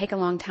have to take a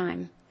long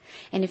time.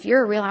 And if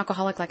you're a real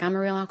alcoholic like I'm a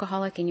real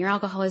alcoholic and your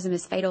alcoholism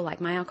is fatal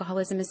like my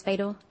alcoholism is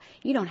fatal,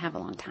 you don't have a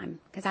long time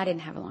because I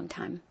didn't have a long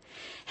time.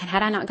 And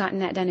had I not gotten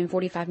that done in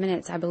 45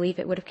 minutes, I believe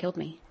it would have killed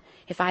me.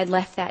 If I had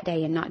left that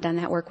day and not done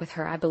that work with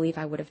her, I believe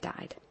I would have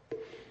died.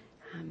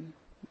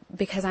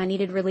 Because I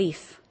needed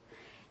relief.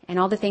 And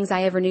all the things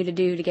I ever knew to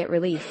do to get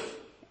relief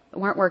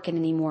weren't working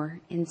anymore.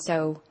 And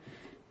so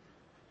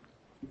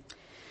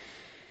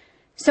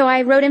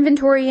I wrote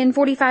inventory in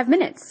 45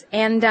 minutes.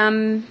 And,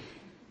 and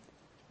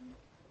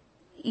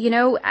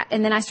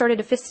then I started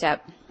a fifth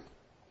step.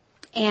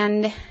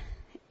 And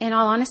in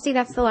all honesty,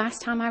 that's the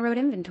last time I wrote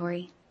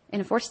inventory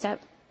in a fourth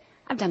step.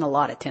 I've done a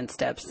lot of 10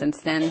 steps since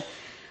then.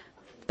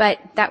 But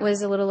that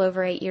was a little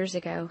over 8 years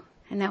ago.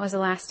 And that was the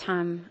last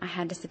time I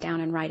had to sit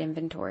down and write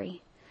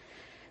inventory.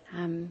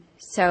 I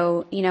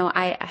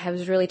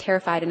was really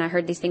terrified, and I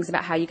heard these things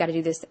about how you got to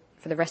do this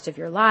for the rest of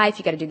your life.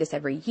 You got to do this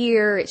every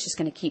year. It's just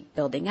going to keep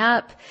building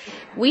up.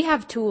 We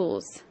have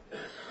tools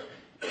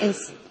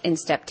in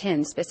step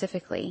 10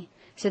 specifically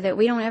so that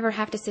we don't ever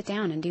have to sit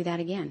down and do that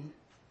again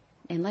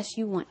unless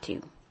you want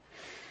to.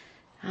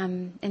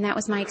 And that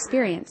was my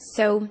experience.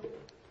 So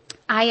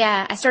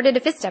I started a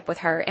fifth step with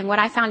her, and what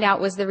I found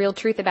out was the real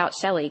truth about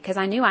Shelley, because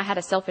I knew I had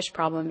a selfish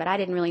problem, but I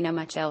didn't really know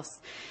much else.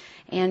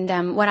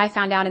 And what I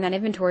found out in that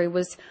inventory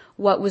was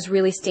what was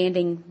really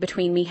standing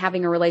between me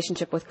having a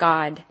relationship with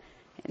God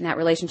and that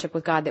relationship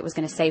with God that was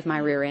going to save my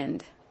rear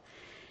end.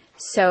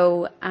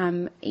 So,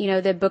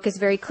 the book is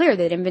very clear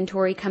that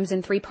inventory comes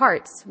in 3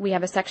 parts. We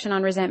have a section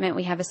on resentment,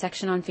 we have a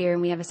section on fear,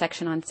 and we have a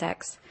section on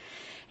sex.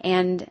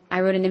 And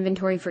I wrote an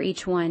inventory for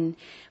each one.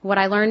 What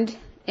I learned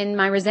in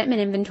my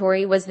resentment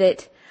inventory was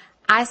that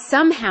I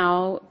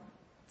somehow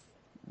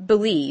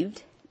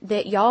believed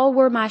that y'all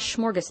were my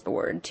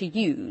smorgasbord to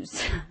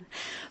use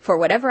for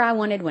whatever I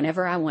wanted,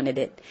 whenever I wanted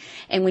it.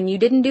 And when you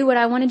didn't do what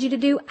I wanted you to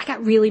do, I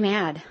got really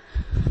mad.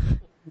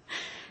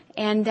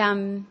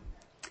 And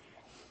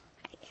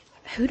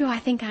who do I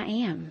think I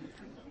am?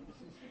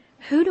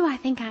 Who do I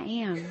think I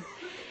am?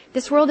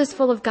 This world is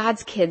full of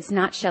God's kids,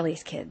 not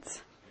Shelley's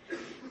kids.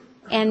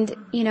 And,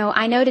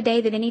 I know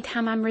today that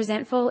anytime I'm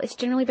resentful, it's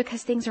generally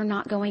because things are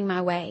not going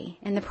my way.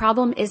 And the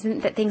problem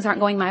isn't that things aren't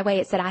going my way,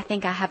 it's that I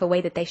think I have a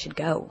way that they should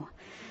go.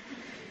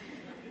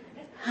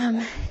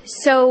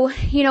 So,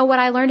 what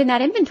I learned in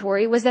that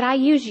inventory was that I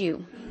use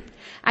you.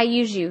 I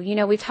use you.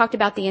 We've talked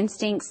about the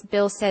instincts.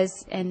 Bill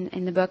says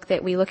in the book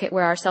that we look at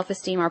where our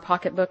self-esteem, our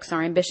pocketbooks,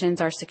 our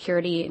ambitions, our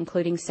security,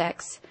 including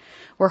sex,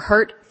 were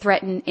hurt,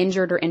 threatened,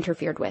 injured, or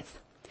interfered with.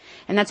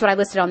 And that's what I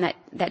listed on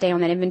that day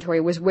on that inventory,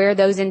 was where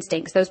those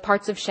instincts, those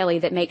parts of Shelley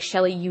that make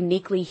Shelley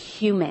uniquely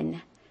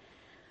human,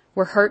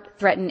 were hurt,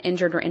 threatened,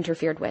 injured, or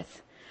interfered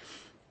with.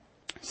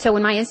 So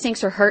when my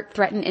instincts are hurt,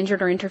 threatened,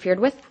 injured, or interfered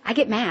with, I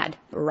get mad,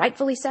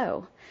 rightfully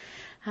so.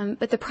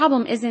 But the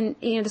problem isn't,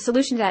 the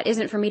solution to that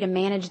isn't for me to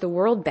manage the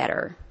world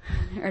better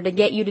or to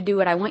get you to do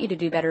what I want you to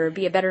do better or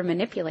be a better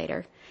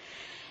manipulator.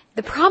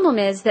 The problem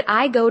is that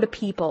I go to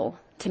people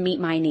to meet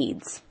my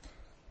needs.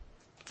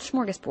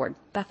 Smorgasbord,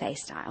 buffet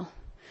style.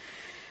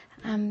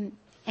 And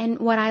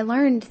what I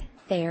learned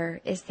there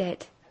is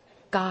that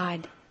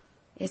God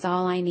is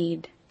all I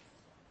need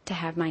to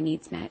have my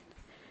needs met.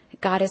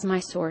 God is my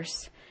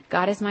source.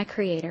 God is my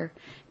creator.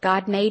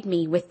 God made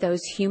me with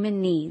those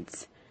human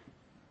needs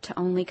to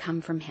only come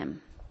from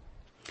him.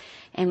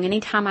 And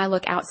anytime I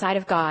look outside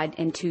of God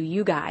and to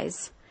you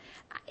guys,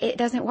 it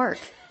doesn't work.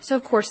 So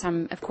of course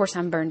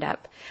I'm burned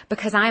up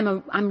because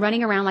I'm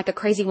running around like a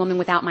crazy woman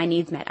without my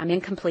needs met. I'm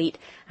incomplete.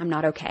 I'm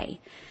not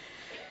okay.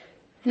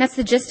 And that's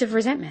the gist of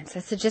resentments.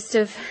 That's the gist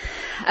of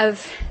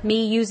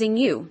me using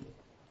you.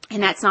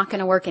 And that's not going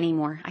to work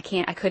anymore. I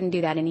couldn't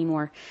do that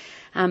anymore.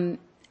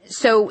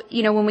 So,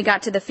 when we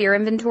got to the fear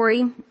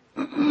inventory,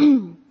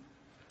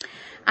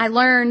 I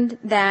learned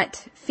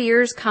that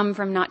fears come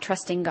from not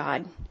trusting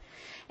God.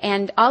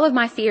 And all of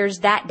my fears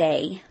that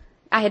day,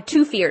 I had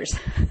 2 fears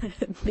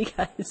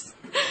because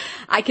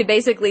I could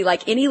basically,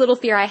 like any little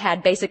fear I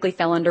had basically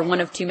fell under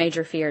one of 2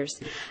 major fears.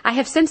 I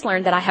have since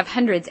learned that I have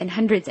hundreds and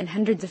hundreds and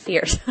hundreds of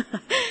fears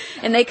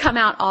and they come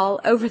out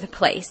all over the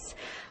place.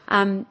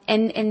 And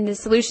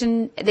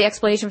the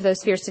explanation for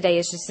those fears today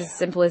is just as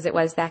simple as it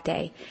was that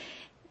day.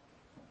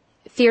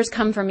 Fears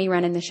come from me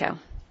running the show.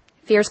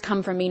 Fears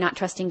come from me not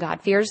trusting God.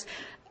 Fears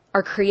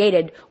are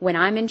created when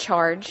I'm in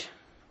charge.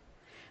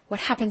 What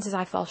happens is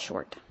I fall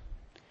short.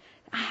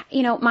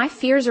 My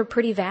fears are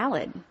pretty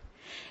valid.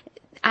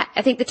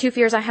 I think the 2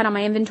 fears I had on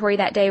my inventory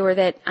that day were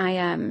that I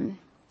had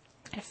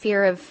a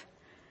fear of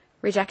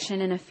rejection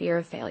and a fear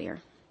of failure.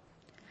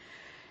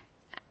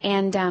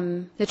 And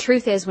the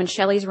truth is, when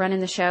Shelley's running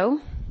the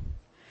show,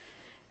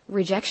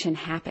 rejection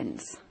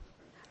happens.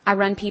 I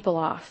run people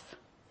off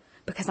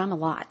because I'm a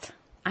lot.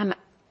 I'm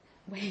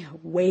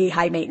way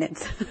high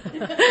maintenance.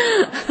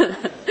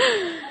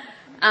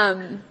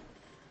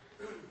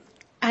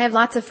 I have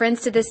lots of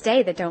friends to this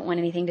day that don't want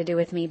anything to do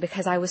with me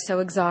because I was so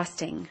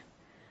exhausting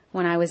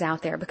when I was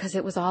out there, because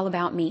it was all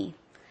about me.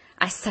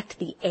 I sucked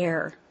the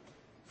air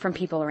from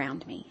people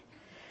around me.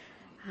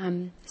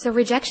 So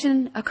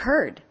rejection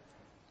occurred.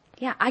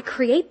 Yeah, I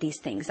create these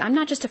things. I'm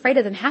not just afraid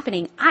of them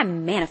happening. I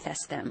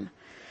manifest them.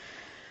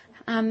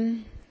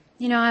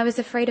 I was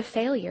afraid of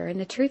failure. And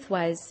the truth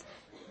was,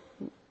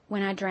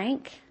 when I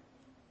drank,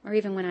 or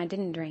even when I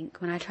didn't drink,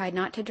 when I tried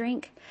not to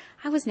drink,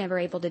 I was never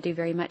able to do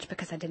very much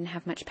because I didn't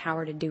have much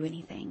power to do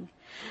anything.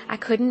 I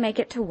couldn't make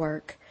it to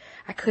work.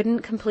 I couldn't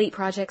complete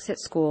projects at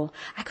school.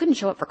 I couldn't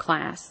show up for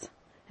class,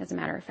 as a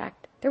matter of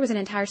fact. There was an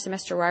entire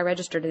semester where I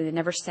registered and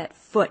never set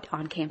foot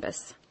on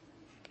campus.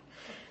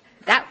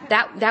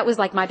 That was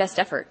like my best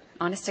effort,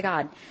 honest to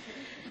God.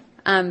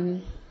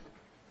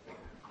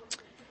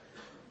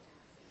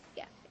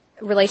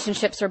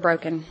 Relationships are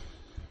broken.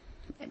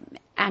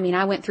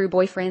 I went through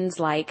boyfriends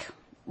like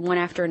one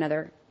after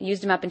another,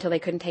 used them up until they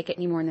couldn't take it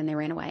anymore, and then they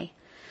ran away.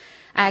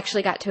 I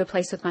actually got to a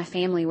place with my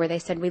family where they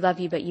said, "We love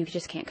you, but you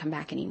just can't come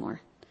back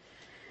anymore."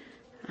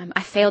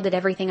 I failed at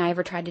everything I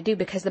ever tried to do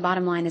because the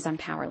bottom line is I'm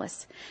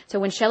powerless. So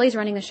when Shelley's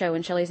running the show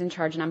and Shelley's in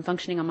charge and I'm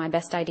functioning on my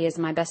best ideas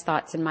and my best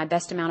thoughts and my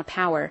best amount of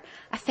power,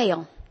 I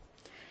fail.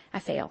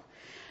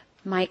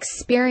 My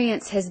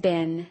experience has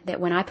been that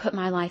when I put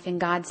my life in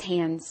God's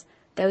hands,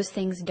 those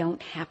things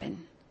don't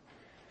happen.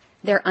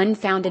 They're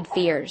unfounded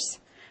fears.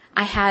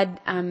 I had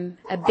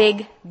a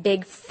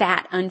big,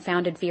 fat,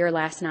 unfounded fear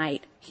last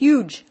night.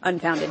 Huge,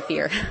 unfounded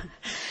fear.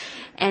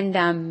 And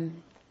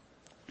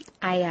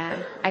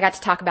I got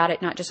to talk about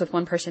it not just with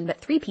one person, but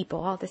 3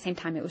 people all at the same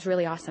time. It was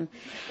really awesome.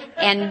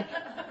 And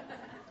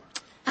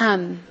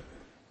I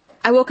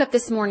woke up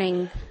this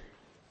morning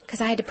because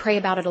I had to pray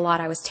about it a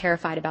lot. I was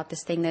terrified about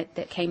this thing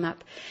that came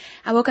up.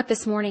 I woke up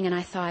this morning and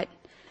I thought,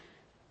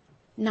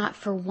 not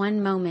for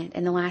one moment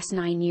in the last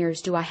 9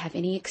 years do I have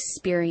any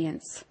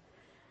experience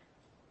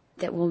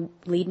that will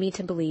lead me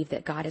to believe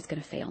that God is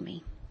going to fail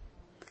me.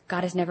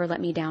 God has never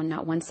let me down,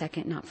 not 1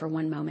 second, not for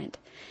one moment.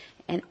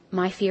 And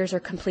my fears are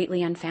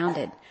completely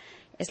unfounded.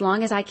 As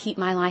long as I keep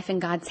my life in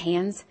God's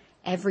hands,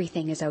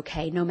 everything is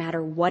okay, no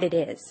matter what it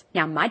is.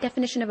 Now, my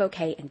definition of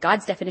okay and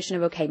God's definition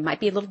of okay might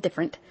be a little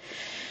different.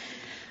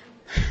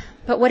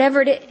 But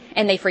whatever it is,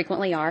 and they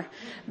frequently are,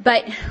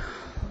 but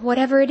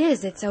whatever it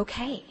is, it's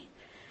okay.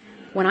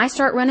 When I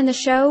start running the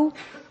show,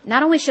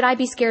 not only should I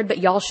be scared, but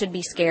y'all should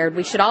be scared.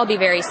 We should all be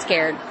very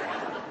scared.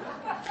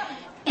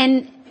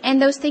 And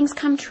those things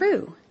come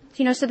true.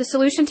 So the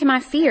solution to my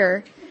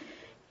fear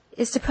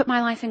is to put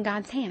my life in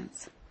God's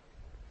hands.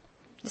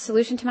 The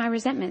solution to my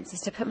resentments is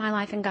to put my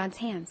life in God's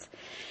hands.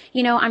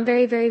 I'm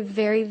very, very,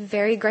 very,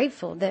 very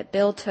grateful that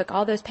Bill took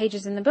all those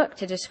pages in the book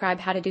to describe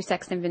how to do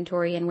sex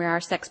inventory and where our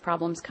sex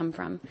problems come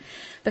from.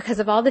 Because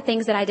of all the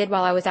things that I did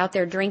while I was out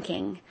there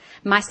drinking,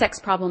 my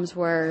sex problems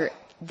were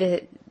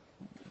the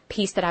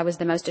piece that I was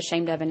the most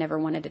ashamed of and never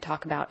wanted to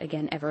talk about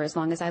again ever as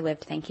long as I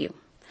lived. Thank you.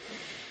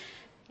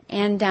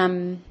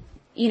 And,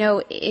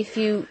 if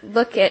you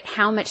look at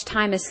how much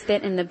time is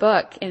spent in the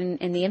book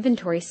in the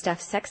inventory stuff,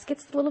 sex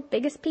gets the little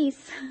biggest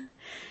piece.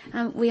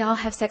 We all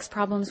have sex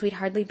problems. We'd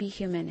hardly be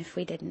human if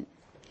we didn't.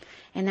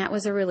 And that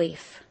was a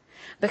relief,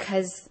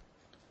 because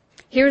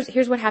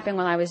here's what happened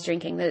while I was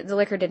drinking. The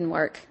liquor didn't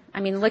work.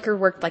 The liquor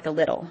worked like a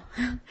little.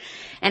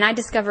 And I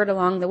discovered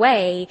along the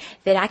way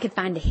that I could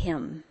find a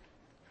him.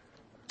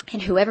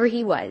 And whoever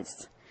he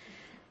was,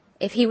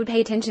 if he would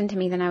pay attention to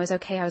me, then I was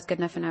okay, I was good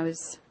enough, and I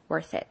was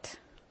worth it.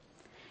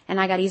 And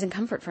I got ease and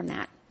comfort from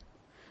that.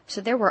 So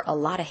there were a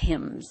lot of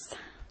hymns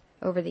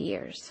over the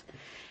years.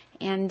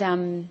 And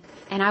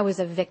I was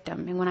a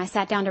victim. And when I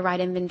sat down to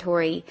write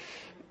inventory,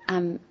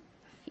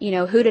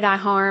 who did I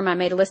harm? I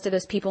made a list of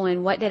those people,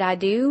 and what did I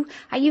do?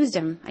 I used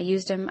them.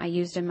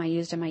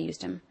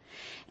 And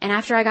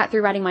after I got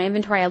through writing my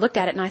inventory, I looked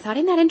at it and I thought,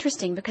 isn't that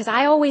interesting? Because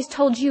I always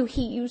told you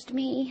he used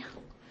me.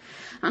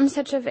 I'm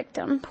such a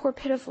victim. Poor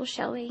pitiful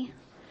Shelley.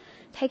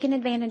 Taken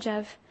advantage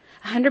of.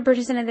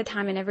 100% of the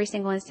time, in every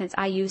single instance,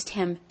 I used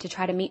him to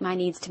try to meet my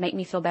needs, to make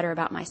me feel better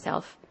about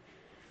myself.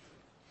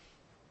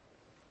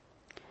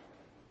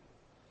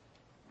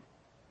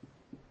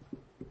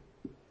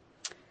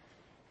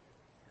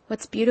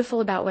 What's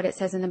beautiful about what it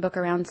says in the book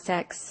around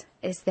sex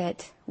is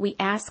that we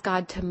ask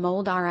God to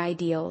mold our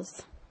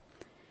ideals.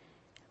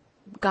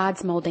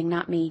 God's molding,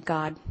 not me,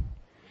 God.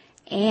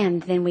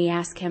 And then we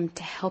ask him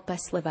to help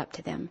us live up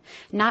to them.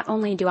 Not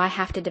only do I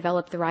have to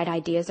develop the right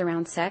ideas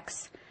around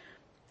sex,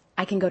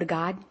 I can go to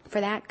God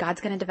for that.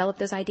 God's going to develop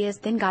those ideas.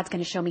 Then God's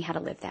going to show me how to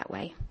live that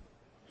way.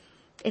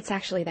 It's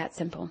actually that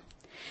simple.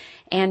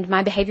 And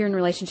my behavior in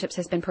relationships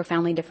has been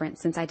profoundly different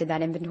since I did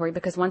that inventory,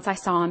 because once I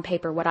saw on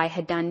paper what I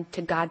had done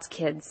to God's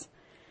kids,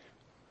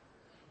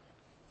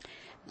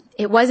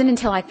 it wasn't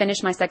until I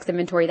finished my sex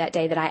inventory that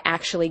day that I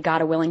actually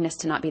got a willingness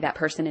to not be that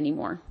person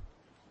anymore.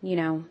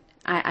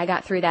 I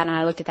got through that and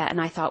I looked at that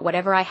and I thought,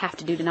 whatever I have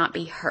to do to not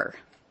be her,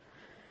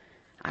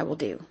 I will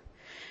do.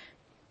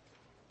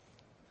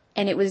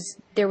 And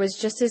there was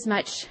just as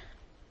much,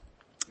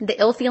 the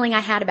ill feeling I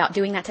had about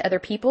doing that to other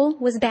people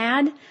was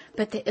bad,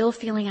 but the ill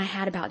feeling I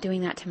had about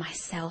doing that to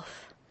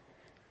myself.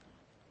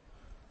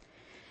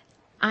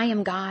 I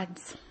am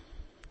God's.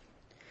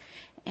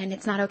 And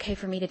it's not okay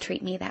for me to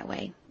treat me that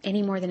way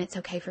any more than it's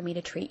okay for me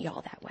to treat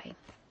y'all that way.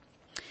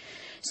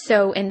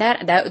 So, and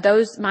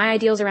my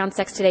ideals around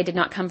sex today did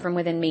not come from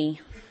within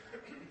me.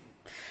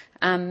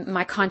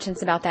 My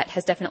conscience about that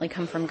has definitely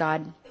come from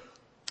God.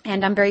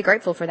 And I'm very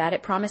grateful for that.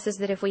 It promises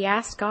that if we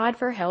ask God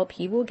for help,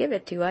 he will give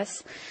it to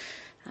us.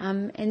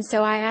 And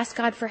so I asked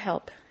God for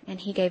help, and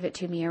he gave it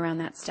to me around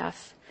that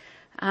stuff.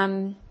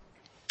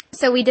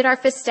 So we did our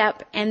 5th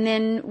step, and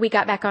then we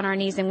got back on our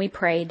knees and we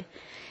prayed.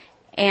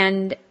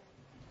 And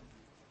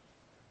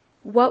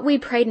what we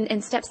prayed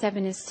in step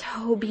 7 is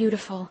so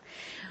beautiful.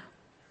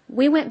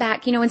 We went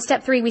back, in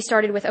step 3, we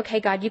started with, okay,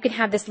 God, you can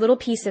have this little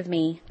piece of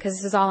me, because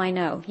this is all I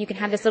know. You can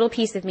have this little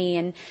piece of me,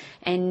 and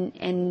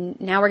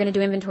now we're going to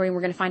do inventory, and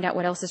we're going to find out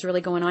what else is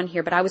really going on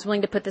here. But I was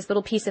willing to put this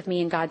little piece of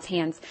me in God's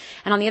hands.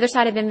 And on the other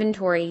side of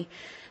inventory,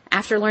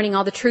 after learning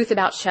all the truth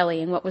about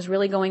Shelley and what was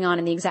really going on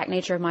and the exact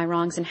nature of my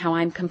wrongs and how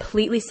I'm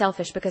completely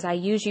selfish because I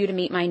use you to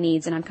meet my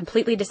needs, and I'm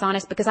completely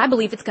dishonest because I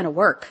believe it's going to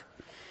work.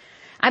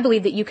 I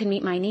believe that you can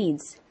meet my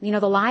needs. The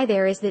lie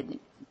there is that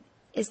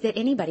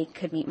anybody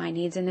could meet my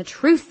needs. And the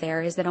truth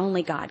there is that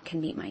only God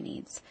can meet my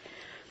needs.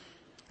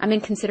 I'm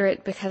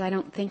inconsiderate because I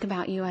don't think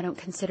about you. I don't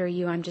consider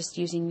you. I'm just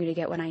using you to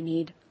get what I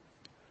need.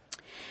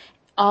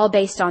 All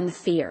based on the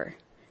fear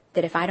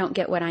that if I don't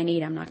get what I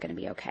need, I'm not going to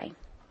be okay.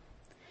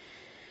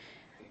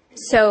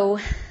 So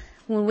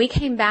when we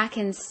came back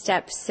in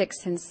step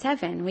 6 and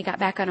 7, we got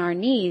back on our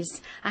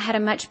knees, I had a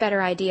much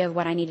better idea of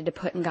what I needed to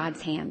put in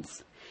God's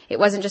hands. It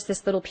wasn't just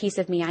this little piece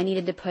of me. I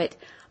needed to put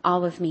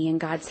all of me in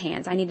God's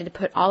hands. I needed to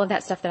put all of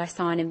that stuff that I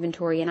saw in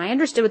inventory. And I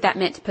understood what that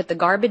meant, to put the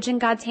garbage in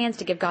God's hands,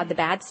 to give God the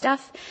bad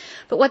stuff.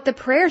 But what the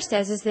prayer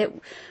says is that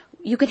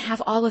you can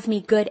have all of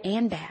me, good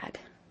and bad.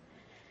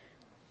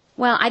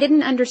 Well, I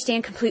didn't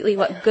understand completely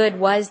what good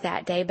was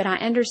that day, but I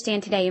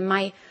understand today. And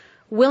my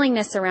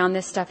willingness around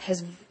this stuff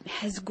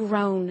has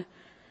grown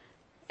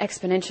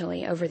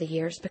exponentially over the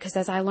years, because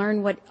as I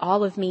learn what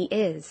all of me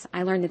is,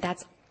 I learned that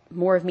that's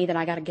more of me that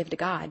I got to give to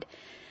God.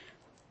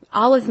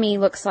 All of me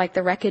looks like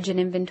the wreckage and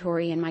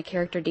inventory and my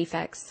character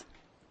defects.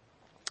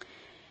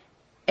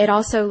 It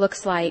also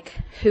looks like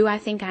who I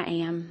think I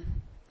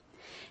am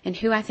and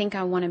who I think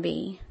I want to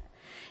be,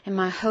 and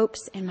my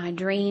hopes and my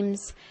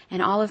dreams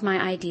and all of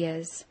my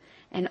ideas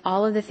and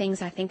all of the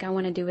things I think I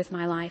want to do with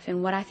my life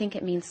and what I think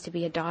it means to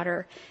be a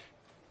daughter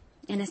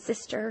and a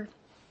sister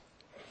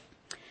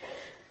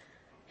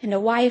and a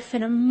wife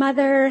and a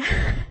mother.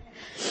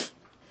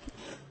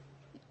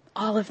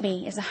 All of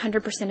me is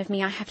 100% of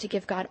me. I have to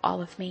give God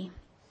all of me.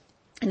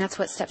 And that's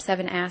what step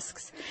 7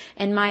 asks.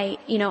 And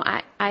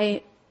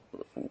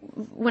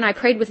when I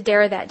prayed with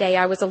Dara that day,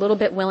 I was a little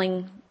bit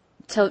willing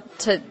to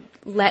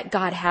let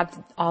God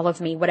have all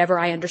of me, whatever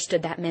I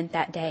understood that meant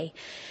that day.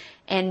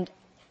 And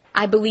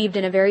I believed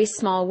in a very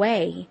small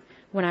way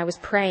when I was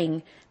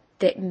praying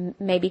that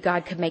maybe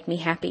God could make me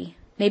happy.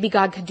 Maybe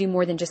God could do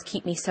more than just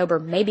keep me sober.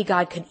 Maybe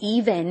God could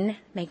even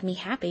make me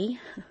happy.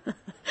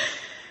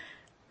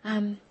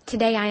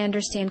 Today I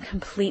understand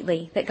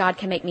completely that God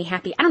can make me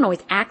happy. I don't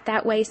always act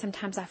that way.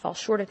 Sometimes I fall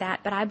short of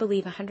that, but I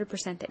believe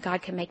 100% that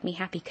God can make me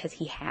happy because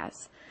He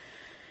has.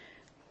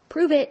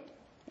 Prove it.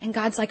 And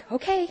God's like,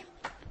 okay,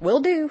 will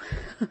do.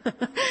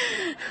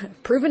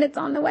 Proving it's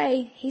on the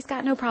way. He's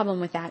got no problem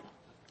with that.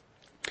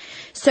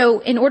 So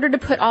in order to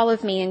put all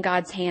of me in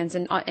God's hands,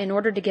 and in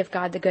order to give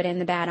God the good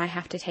and the bad, I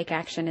have to take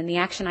action. And the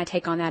action I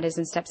take on that is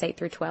in steps 8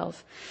 through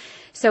 12.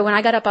 So when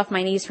I got up off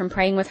my knees from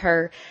praying with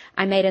her,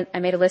 I made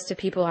a list of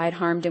people I had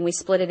harmed, and we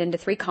split it into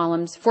 4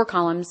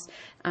 columns,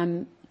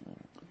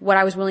 what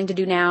I was willing to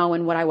do now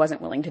and what I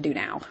wasn't willing to do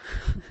now,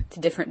 to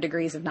different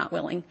degrees of not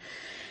willing.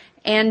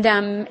 And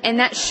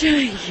that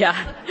should,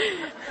 yeah.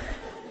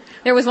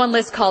 There was one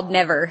list called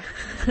never.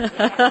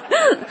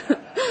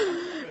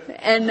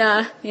 And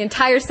the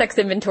entire sex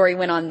inventory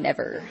went on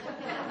never.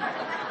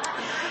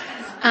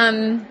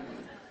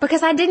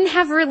 Because I didn't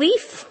have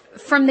relief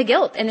from the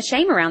guilt and the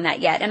shame around that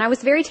yet. And I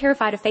was very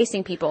terrified of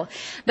facing people.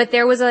 But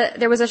there was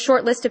a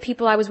short list of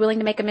people I was willing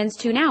to make amends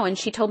to now, and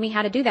she told me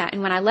how to do that.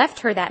 And when I left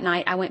her that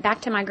night, I went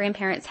back to my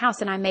grandparents'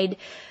 house and I made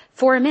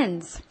 4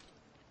 amends.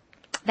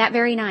 That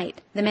very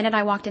night, the minute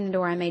I walked in the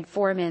door, I made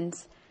 4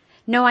 amends.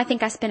 No, I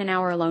think I spent an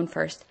hour alone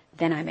first.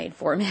 Then I made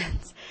 4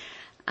 amends.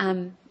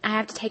 I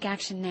have to take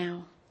action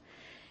now.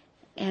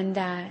 And,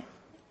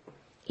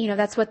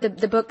 that's what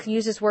the book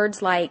uses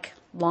words like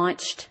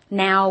launched.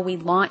 Now we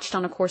launched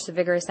on a course of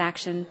vigorous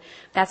action.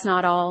 That's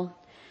not all.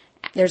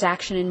 There's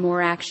action and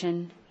more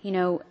action.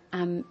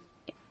 When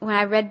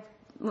I read,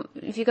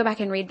 if you go back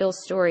and read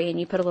Bill's story and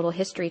you put a little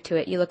history to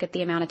it, you look at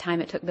the amount of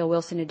time it took Bill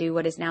Wilson to do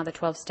what is now the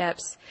 12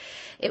 steps.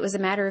 It was a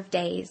matter of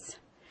days.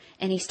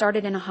 And he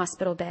started in a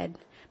hospital bed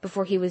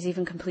before he was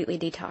even completely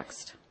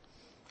detoxed.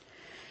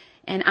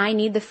 And I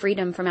need the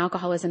freedom from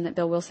alcoholism that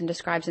Bill Wilson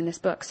describes in this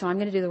book. So I'm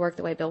going to do the work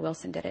the way Bill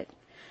Wilson did it.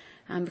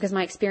 Because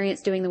my experience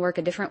doing the work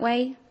a different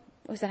way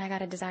was that I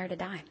got a desire to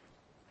die.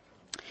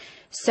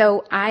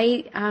 So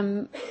I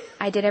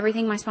did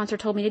everything my sponsor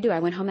told me to do. I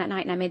went home that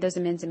night and I made those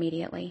amends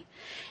immediately.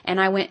 And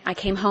I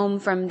came home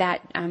from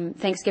that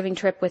Thanksgiving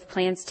trip with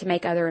plans to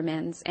make other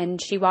amends. And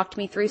she walked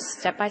me through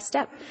step by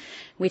step.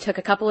 We took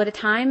a couple at a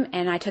time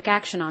and I took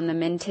action on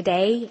them. And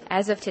today,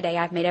 as of today,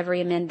 I've made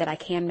every amend that I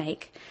can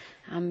make.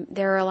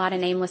 There are a lot of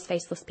nameless,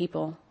 faceless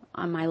people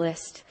on my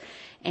list.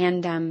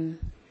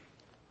 And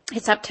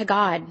it's up to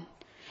God.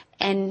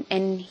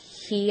 And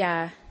He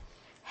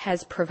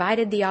has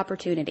provided the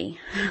opportunity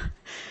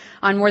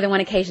on more than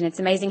one occasion. It's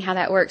amazing how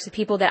that works. The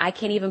people that I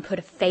can't even put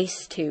a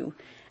face to,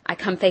 I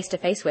come face to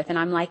face with, and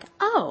I'm like,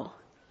 oh,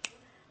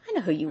 I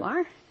know who you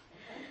are.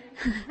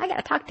 I got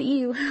to talk to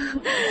you.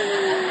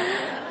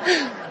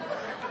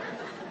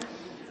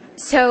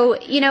 So,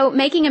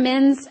 making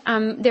amends,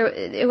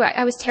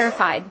 I was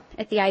terrified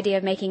at the idea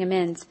of making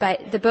amends,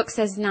 but the book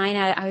says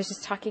I was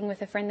just talking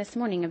with a friend this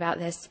morning about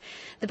this.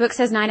 The book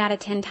says 9 out of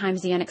 10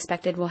 times the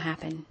unexpected will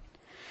happen.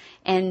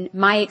 And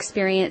my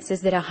experience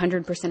is that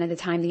 100% of the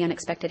time the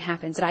unexpected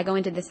happens. That I go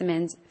into this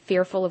amends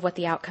fearful of what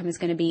the outcome is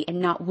going to be, and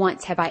not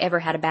once have I ever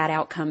had a bad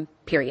outcome,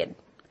 period.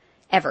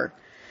 Ever.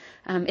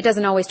 It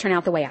doesn't always turn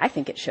out the way I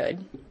think it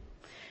should.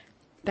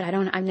 But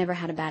I've never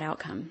had a bad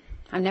outcome.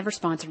 I've never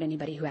sponsored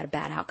anybody who had a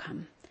bad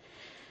outcome.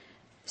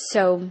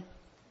 So,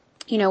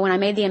 when I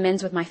made the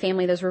amends with my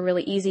family, those were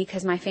really easy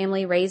because my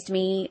family raised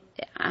me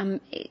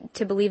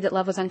to believe that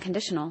love was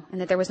unconditional and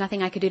that there was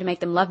nothing I could do to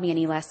make them love me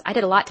any less. I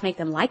did a lot to make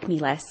them like me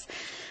less,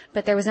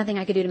 but there was nothing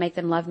I could do to make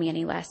them love me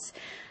any less.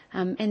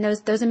 And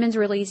those amends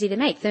were really easy to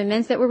make. The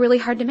amends that were really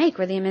hard to make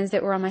were the amends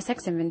that were on my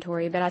sex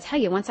inventory. But I'll tell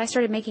you, once I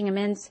started making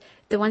amends,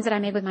 the ones that I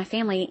made with my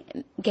family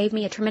gave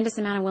me a tremendous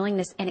amount of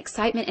willingness and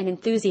excitement and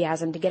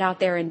enthusiasm to get out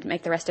there and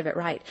make the rest of it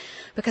right.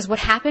 Because what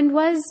happened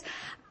was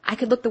I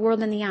could look the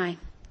world in the eye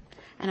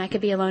and I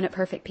could be alone at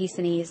perfect peace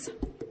and ease.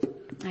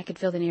 I could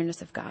feel the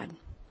nearness of God.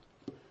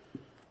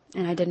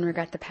 And I didn't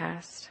regret the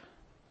past.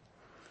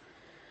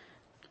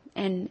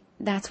 And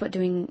that's what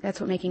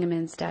making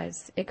amends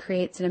does. It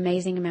creates an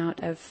amazing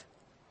amount of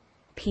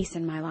peace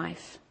in my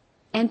life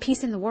and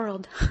peace in the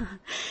world.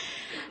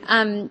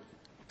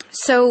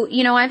 So,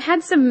 I've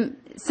had some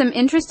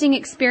interesting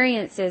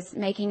experiences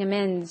making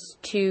amends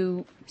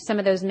to some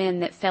of those men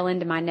that fell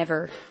into my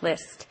never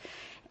list.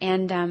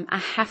 And I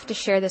have to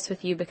share this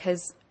with you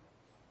because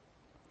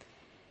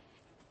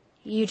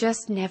you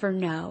just never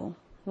know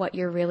what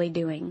you're really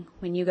doing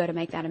when you go to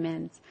make that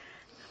amends.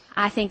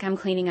 I think I'm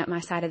cleaning up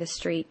my side of the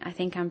street. I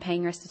think I'm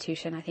paying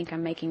restitution. I think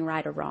I'm making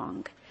right or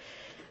wrong.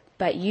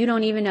 But you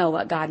don't even know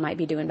what God might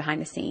be doing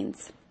behind the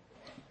scenes.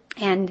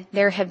 And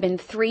there have been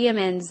 3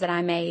 amends that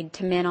I made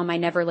to men on my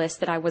never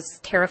list that I was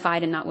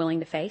terrified and not willing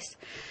to face.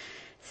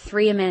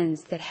 3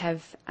 amends that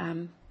have,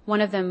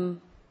 one of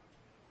them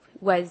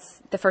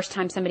was the first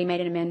time somebody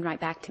made an amend right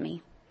back to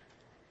me.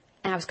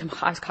 And I was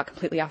caught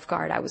completely off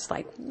guard. I was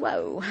like,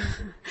 whoa,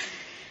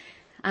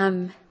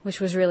 which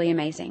was really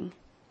amazing.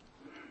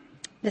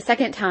 The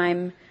second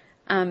time,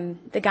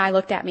 the guy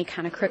looked at me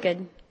kind of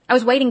crooked. I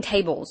was waiting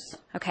tables,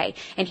 okay,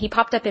 and he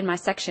popped up in my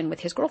section with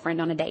his girlfriend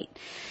on a date.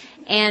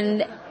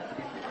 And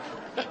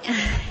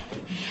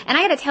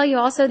I got to tell you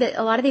also that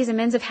a lot of these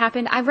amends have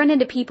happened. I've run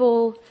into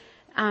people,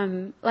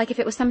 like if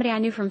it was somebody I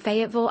knew from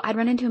Fayetteville, I'd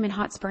run into him in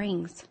Hot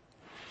Springs.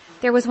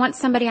 There was once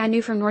somebody I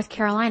knew from North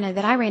Carolina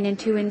that I ran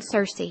into in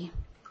Searcy.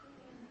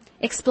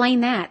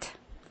 Explain that.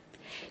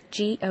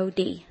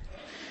 G-O-D.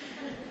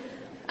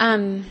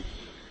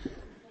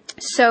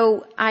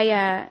 So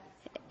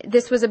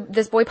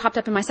this boy popped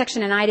up in my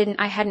section and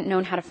I hadn't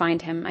known how to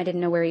find him. I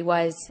didn't know where he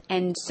was.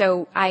 And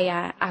so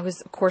I was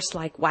of course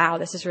like, wow,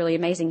 this is really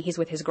amazing. He's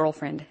with his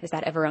girlfriend. Is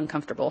that ever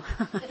uncomfortable?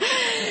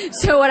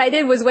 So what I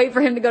did was wait for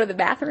him to go to the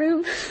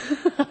bathroom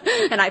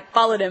and I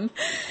followed him.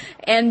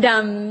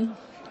 And,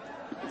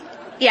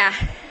 yeah,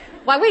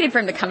 well, I waited for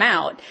him to come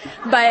out,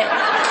 but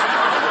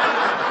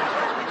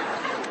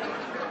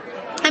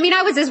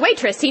I was his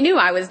waitress. He knew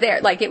I was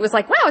there. Like, it was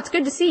like, wow, it's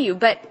good to see you.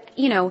 But,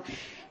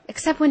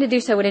 except when to do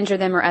so would injure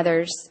them or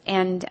others.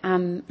 And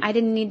I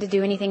didn't need to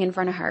do anything in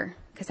front of her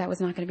because that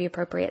was not going to be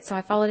appropriate. So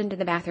I followed him to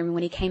the bathroom. And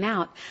when he came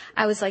out,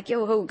 I was like,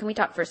 yo, can we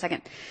talk for a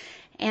second?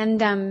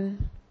 And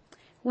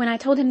when I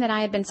told him that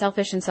I had been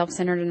selfish and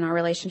self-centered in our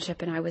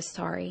relationship and I was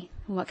sorry,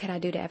 what could I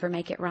do to ever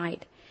make it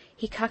right?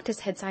 He cocked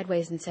his head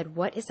sideways and said,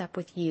 what is up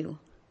with you?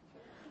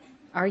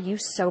 Are you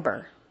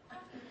sober?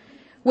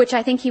 Which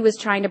I think he was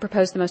trying to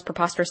propose the most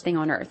preposterous thing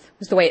on earth,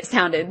 was the way it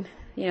sounded,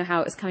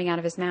 how it was coming out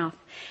of his mouth.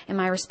 And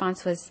my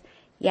response was,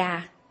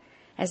 yeah,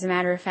 as a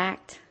matter of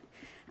fact,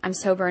 I'm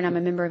sober and I'm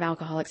a member of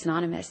Alcoholics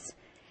Anonymous.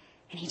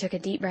 And he took a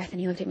deep breath and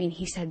he looked at me and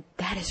he said,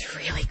 that is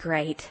really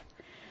great.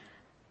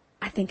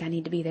 I think I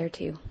need to be there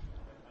too.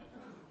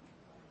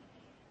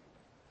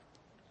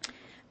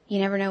 You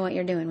never know what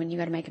you're doing when you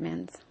go to make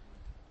amends.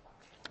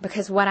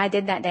 Because what I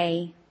did that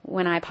day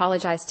when I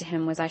apologized to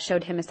him was I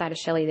showed him a side of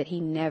Shelley that he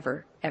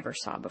never, ever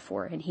saw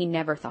before and he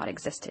never thought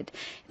existed.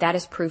 That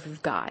is proof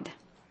of God.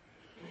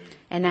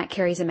 And that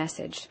carries a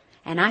message.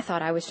 And I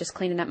thought I was just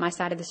cleaning up my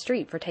side of the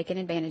street for taking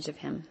advantage of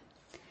him.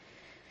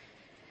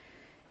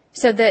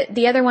 So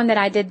the other one that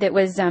I did that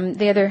was,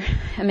 the other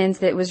amends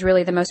that was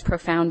really the most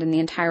profound in the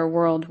entire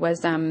world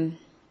was, a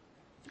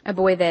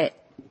boy that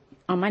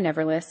on my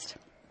never list.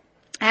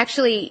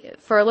 Actually,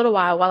 for a little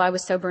while I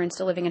was sober and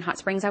still living in Hot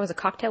Springs, I was a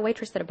cocktail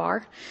waitress at a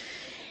bar.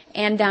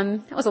 And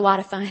that was a lot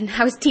of fun.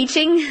 I was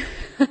teaching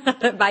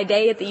by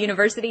day at the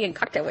university and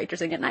cocktail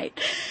waitressing at night.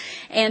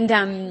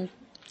 And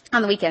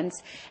on the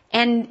weekends.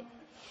 And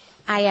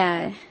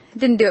I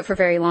didn't do it for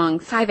very long.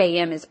 5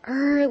 a.m. is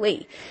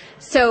early.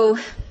 So,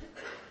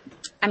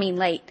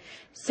 late.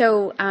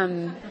 So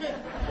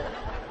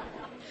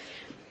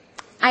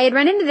I had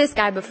run into this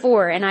guy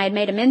before and I had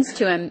made amends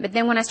to him, but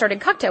then when I started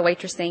cocktail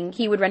waitressing,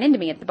 he would run into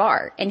me at the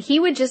bar and he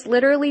would just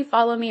literally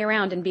follow me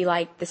around and be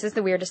like, this is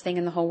the weirdest thing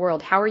in the whole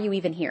world. How are you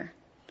even here?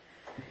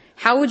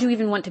 How would you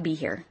even want to be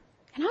here?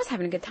 And I was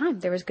having a good time.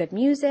 There was good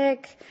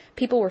music.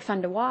 People were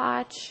fun to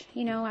watch.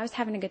 I was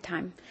having a good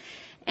time.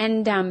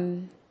 And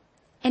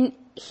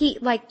he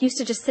used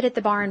to just sit at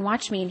the bar and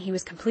watch me and he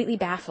was completely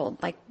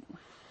baffled. Like,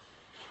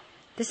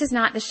 this is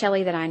not the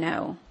Shelley that I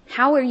know.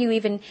 How are you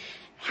even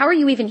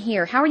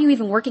here? How are you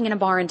even working in a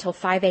bar until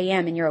 5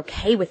 a.m. and you're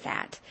okay with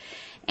that?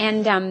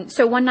 And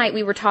so one night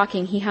we were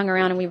talking, he hung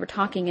around and we were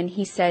talking and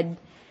he said,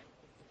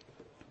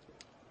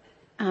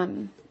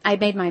 I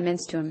made my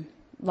amends to him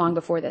long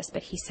before this,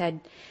 but he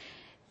said,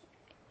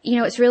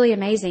 it's really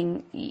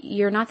amazing.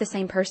 You're not the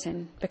same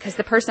person because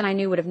the person I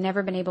knew would have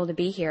never been able to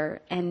be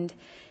here. And,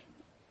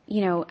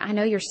 I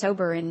know you're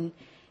sober and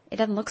it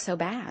doesn't look so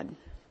bad.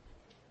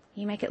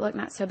 You make it look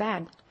not so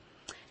bad.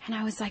 And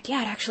I was like,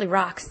 yeah, it actually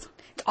rocks.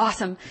 It's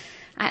awesome.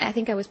 I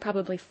think I was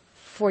probably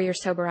 4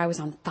 years sober. I was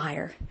on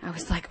fire. I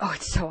was like, oh,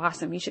 it's so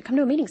awesome. You should come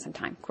to a meeting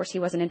sometime. Of course, he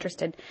wasn't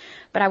interested.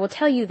 But I will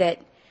tell you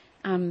that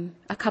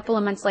a couple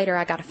of months later,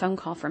 I got a phone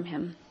call from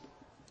him.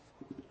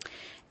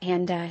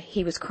 And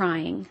he was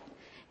crying.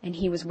 And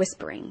he was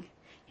whispering.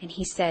 And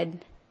he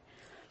said,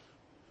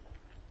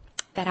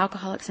 that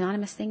Alcoholics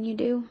Anonymous thing you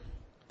do,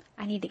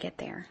 I need to get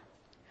there.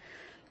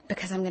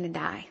 because I'm going to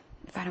die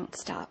if I don't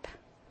stop.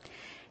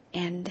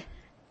 And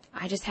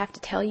I just have to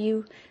tell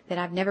you that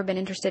I've never been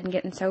interested in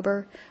getting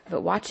sober,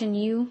 but watching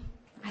you,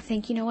 I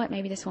think, you know what,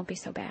 maybe this won't be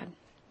so bad.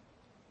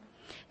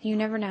 You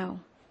never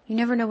know. You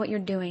never know what you're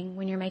doing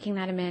when you're making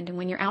that amend and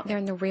when you're out there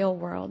in the real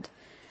world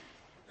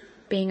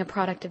being a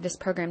product of this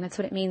program. That's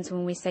what it means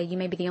when we say you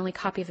may be the only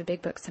copy of a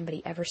big book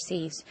somebody ever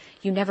sees.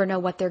 You never know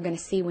what they're going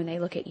to see when they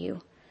look at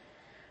you.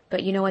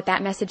 But you know what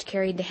that message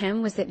carried to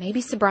him was that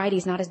maybe sobriety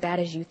is not as bad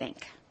as you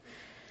think.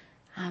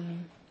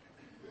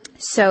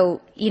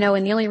 So,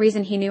 and the only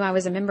reason he knew I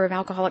was a member of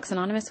Alcoholics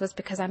Anonymous was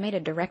because I made a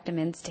direct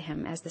amends to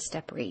him as the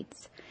step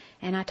reads.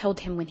 And I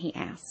told him when he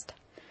asked.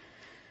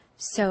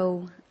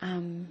 So,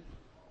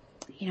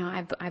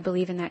 I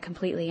believe in that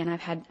completely. And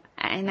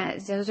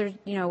those are,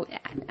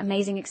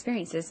 amazing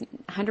experiences.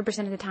 100%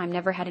 of the time,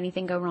 never had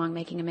anything go wrong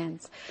making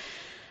amends.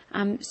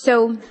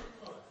 So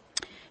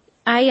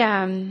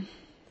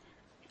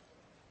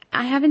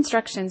I have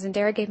instructions, and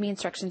Dara gave me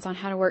instructions on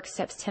how to work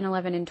steps 10,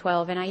 11, and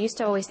 12. And I used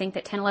to always think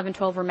that 10, 11,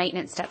 12 were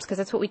maintenance steps because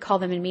that's what we call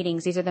them in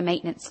meetings. These are the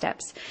maintenance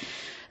steps.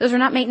 Those are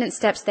not maintenance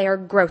steps. They are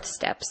growth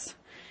steps.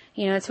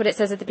 That's what it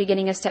says at the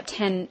beginning of step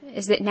 10,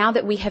 is that now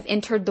that we have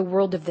entered the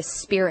world of the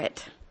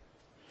Spirit,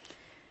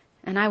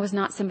 and I was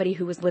not somebody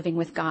who was living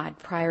with God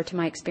prior to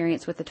my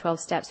experience with the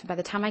 12 steps. But by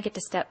the time I get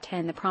to step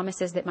 10, the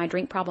promise is that my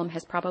drink problem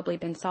has probably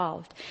been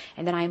solved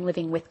and that I am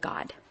living with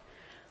God.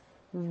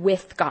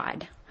 With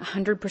God,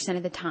 100%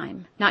 of the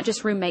time. Not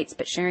just roommates,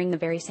 but sharing the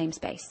very same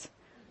space.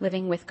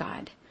 Living with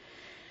God.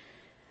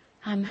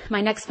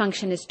 My next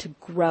function is to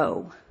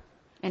grow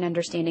in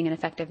understanding and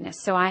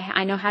effectiveness. So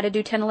I know how to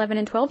do 10, 11,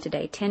 and 12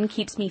 today. 10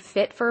 keeps me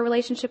fit for a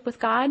relationship with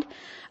God.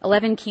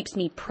 11 keeps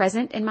me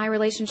present in my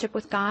relationship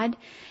with God.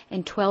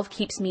 And 12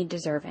 keeps me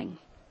deserving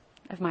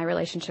of my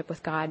relationship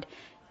with God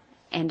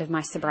and of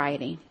my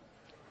sobriety.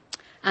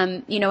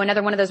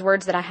 Another one of those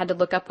words that I had to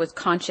look up was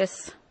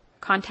conscious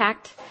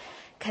contact,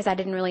 because I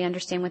didn't really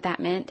understand what that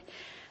meant.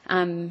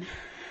 And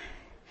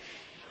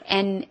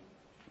in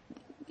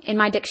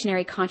my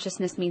dictionary,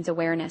 consciousness means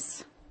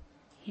awareness.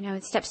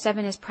 Step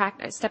 11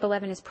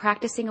 is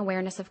practicing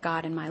awareness of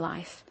God in my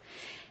life.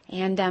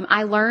 And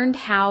I learned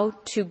how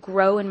to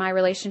grow in my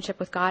relationship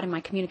with God and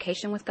my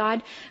communication with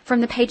God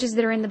from the pages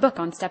that are in the book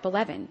on step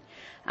 11.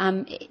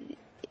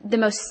 The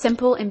most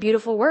simple and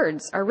beautiful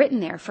words are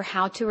written there for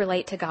how to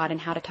relate to God and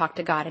how to talk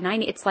to God.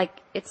 And it's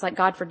like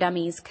God for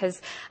dummies,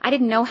 because I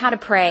didn't know how to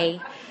pray.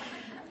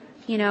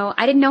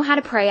 I didn't know how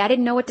to pray. I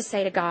didn't know what to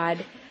say to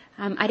God.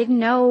 I didn't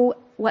know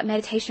what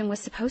meditation was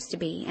supposed to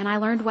be. And I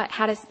learned what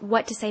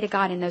to say to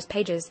God in those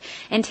pages.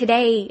 And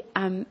today,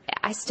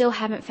 I still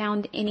haven't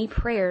found any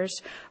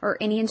prayers or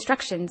any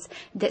instructions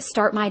that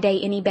start my day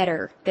any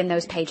better than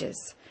those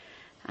pages.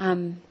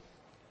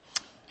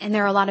 And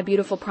there are a lot of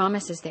beautiful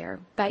promises there.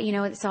 But,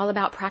 it's all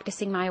about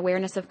practicing my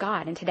awareness of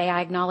God. And today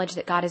I acknowledge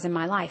that God is in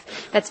my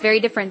life. That's very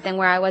different than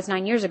where I was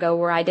 9 years ago,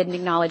 where I didn't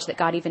acknowledge that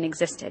God even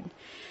existed.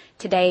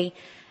 Today,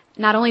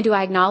 not only do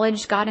I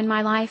acknowledge God in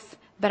my life,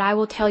 but I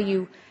will tell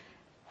you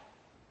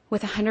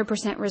with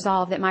 100%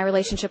 resolve that my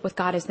relationship with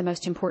God is the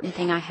most important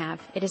thing I have.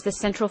 It is the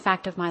central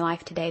fact of my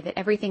life today, that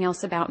everything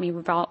else about me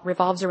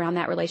revolves around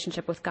that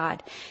relationship with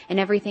God. And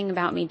everything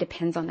about me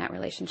depends on that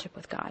relationship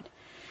with God.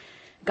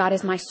 God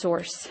is my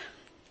source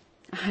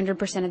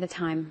 100% of the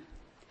time.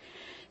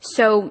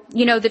 So,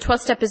 the 12th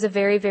step is a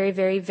very, very,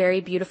 very,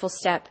 very beautiful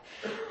step.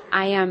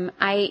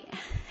 I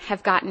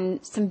have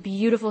gotten some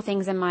beautiful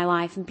things in my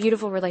life and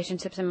beautiful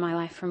relationships in my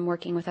life from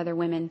working with other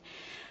women.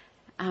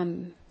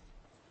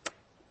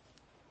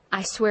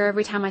 I swear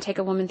every time I take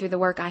a woman through the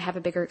work, I have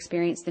a bigger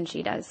experience than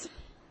she does.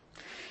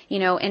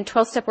 And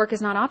 12-step work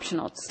is not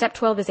optional. Step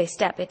 12 is a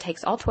step. It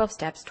takes all 12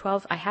 steps.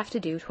 12 I have to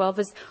do. 12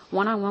 is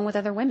one-on-one with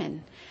other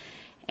women.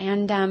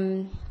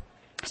 And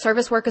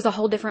service work is a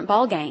whole different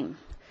ball game.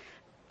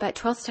 But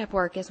 12-step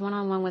work is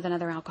one-on-one with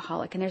another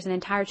alcoholic. And there's an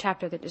entire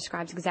chapter that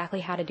describes exactly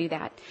how to do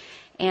that.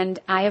 And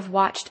I have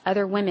watched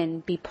other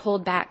women be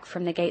pulled back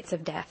from the gates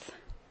of death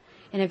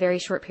in a very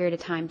short period of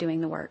time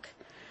doing the work.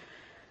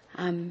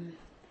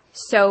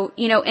 So,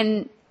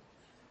 and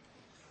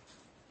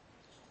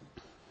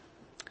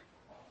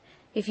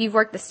if you've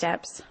worked the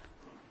steps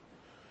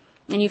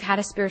and you've had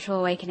a spiritual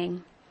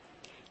awakening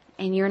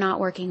and you're not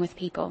working with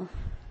people,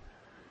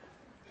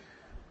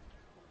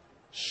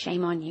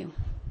 shame on you.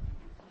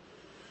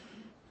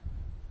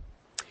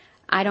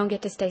 I don't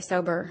get to stay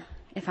sober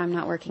if I'm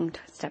not working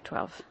step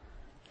 12.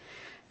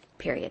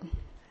 Period.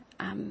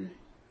 And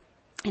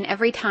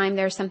every time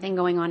there's something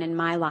going on in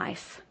my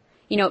life,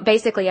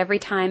 basically every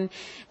time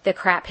the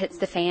crap hits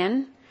the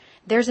fan,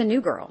 there's a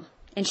new girl.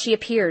 And she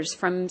appears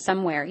from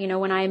somewhere.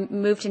 When I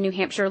moved to New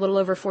Hampshire a little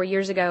over 4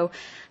 years ago,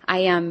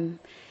 I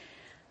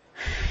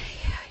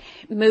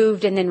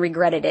moved and then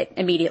regretted it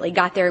immediately.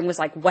 Got there and was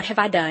like, what have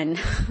I done?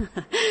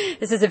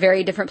 This is a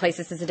very different place.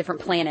 This is a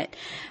different planet.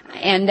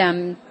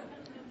 And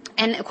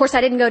of course I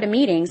didn't go to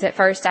meetings at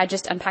first. I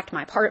just unpacked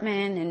my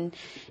apartment and,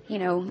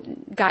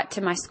 got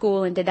to my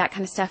school and did that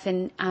kind of stuff.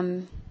 And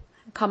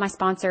called my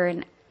sponsor,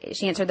 and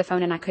she answered the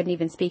phone and I couldn't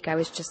even speak. I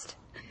was just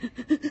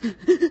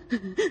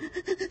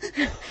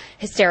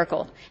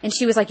Hysterical. And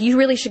she was like, you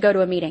really should go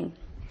to a meeting.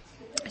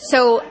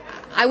 So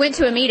I went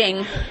to a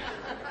meeting.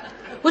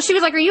 Well, she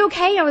was like, are you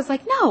okay? I was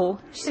like, no.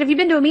 She said, have you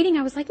been to a meeting?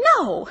 I was like,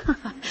 no.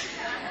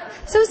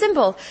 So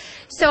simple.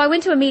 So I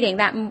went to a meeting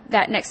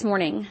that next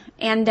morning,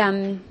 and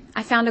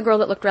I found a girl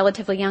that looked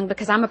relatively young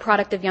because I'm a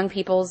product of young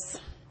people's.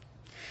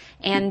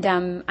 And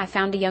I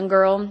found a young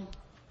girl,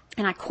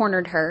 and I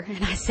cornered her,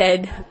 and I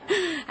said,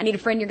 I need a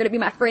friend. You're going to be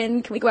my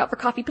friend. Can we go out for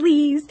coffee,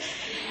 please?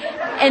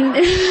 And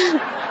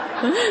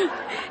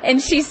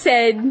and she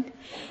said,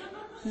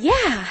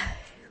 yeah,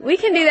 we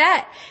can do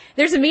that.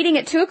 There's a meeting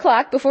at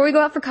 2:00. Before we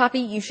go out for coffee,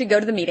 you should go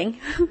to the meeting.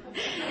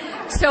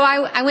 So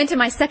I went to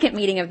my second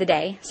meeting of the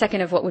day,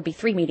 second of what would be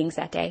 3 meetings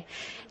that day.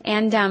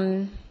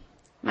 And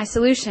my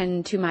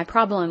solution to my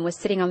problem was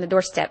sitting on the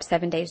doorstep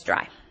 7 days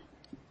dry.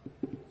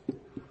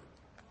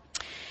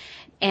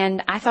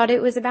 And I thought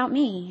it was about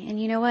me. And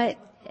you know what?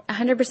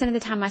 100% of the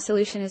time, my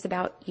solution is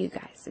about you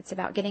guys. It's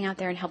about getting out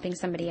there and helping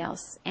somebody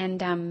else.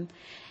 And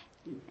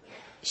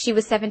she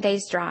was 7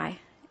 days dry.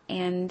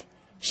 And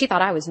she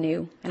thought I was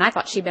new. And I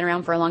thought she'd been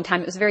around for a long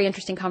time. It was a very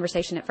interesting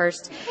conversation at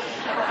first.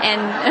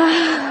 And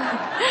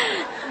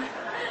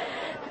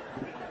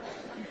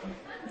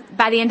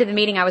by the end of the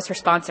meeting, I was her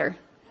sponsor.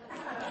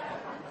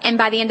 And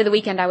by the end of the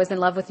weekend, I was in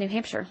love with New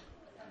Hampshire.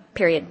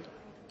 Period.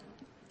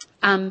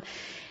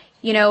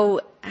 You know,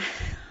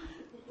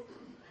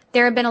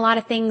 there have been a lot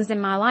of things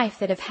in my life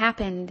that have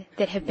happened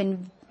that have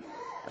been,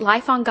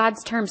 life on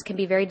God's terms can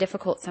be very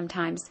difficult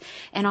sometimes.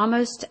 And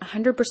almost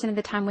 100% of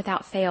the time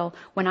without fail,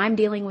 when I'm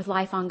dealing with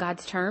life on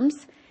God's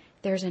terms,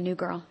 there's a new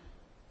girl.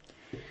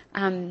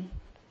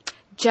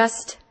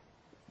 Just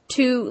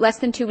less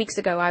than 2 weeks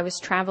ago, I was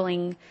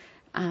traveling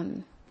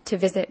to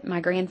visit my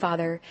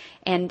grandfather,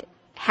 and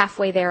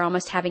halfway there,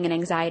 almost having an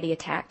anxiety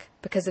attack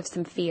because of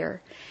some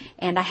fear.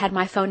 And I had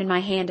my phone in my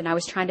hand, and I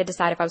was trying to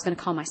decide if I was going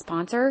to call my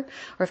sponsor,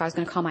 or if I was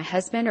going to call my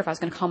husband, or if I was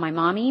going to call my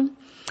mommy.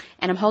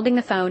 And I'm holding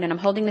the phone, and I'm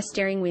holding the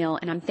steering wheel,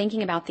 and I'm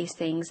thinking about these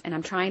things, and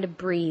I'm trying to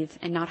breathe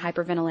and not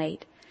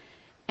hyperventilate.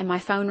 And my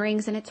phone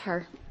rings, and it's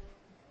her.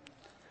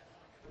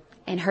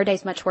 And her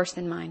day's much worse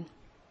than mine.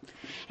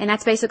 And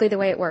that's basically the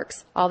way it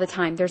works all the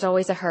time. There's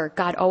always a her.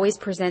 God always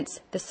presents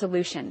the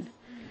solution.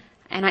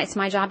 And it's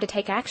my job to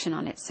take action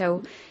on it.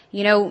 So,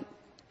 you know,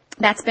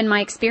 that's been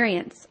my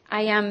experience.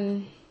 I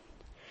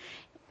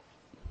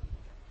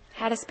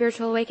had a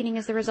spiritual awakening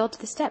as a result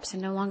of the steps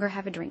and no longer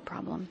have a drink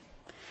problem.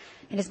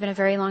 It has been a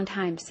very long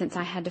time since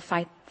I had to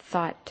fight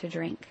thought to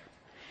drink.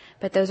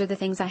 But those are the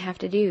things I have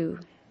to do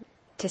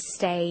to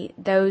stay.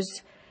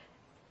 Those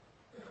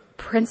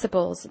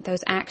principles,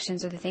 those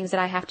actions are the things that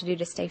I have to do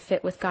to stay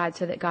fit with God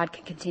so that God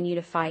can continue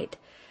to fight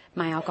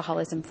my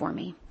alcoholism for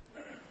me.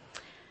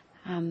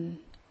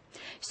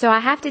 So I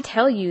have to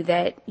tell you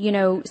that, you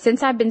know,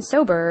 since I've been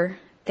sober,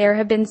 there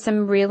have been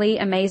some really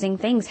amazing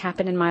things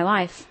happen in my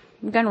life.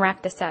 I'm going to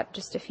wrap this up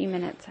just a few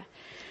minutes.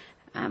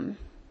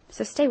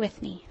 So stay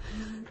with me.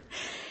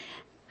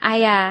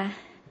 I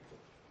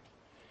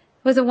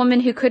was a woman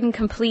who couldn't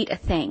complete a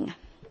thing,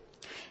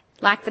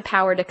 lacked the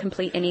power to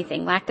complete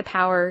anything, lacked the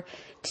power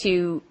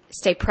to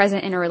stay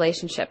present in a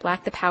relationship,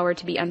 lacked the power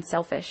to be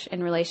unselfish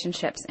in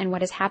relationships. And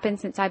what has happened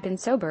since I've been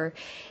sober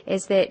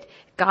is that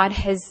God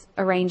has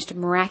arranged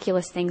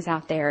miraculous things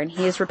out there, and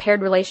He has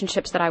repaired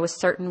relationships that I was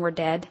certain were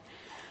dead.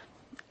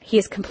 He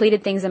has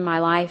completed things in my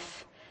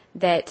life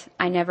that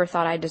I never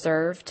thought I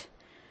deserved.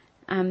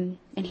 And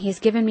He has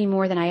given me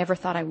more than I ever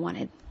thought I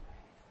wanted.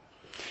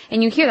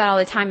 And you hear that all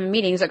the time in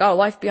meetings, like, oh,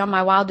 life beyond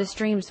my wildest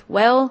dreams.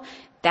 Well,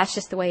 that's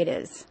just the way it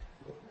is.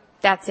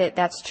 That's it.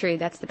 That's true.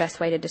 That's the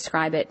best way to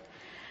describe it.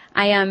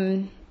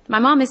 My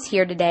mom is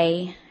here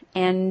today,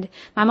 and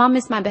my mom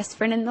is my best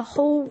friend in the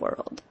whole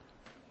world.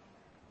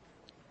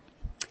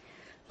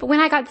 But when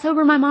I got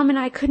sober, my mom and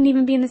I couldn't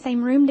even be in the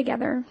same room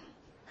together.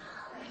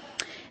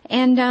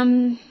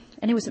 And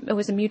it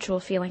was a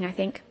mutual feeling, I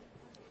think.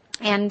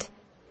 And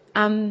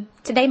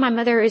today my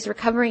mother is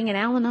recovering in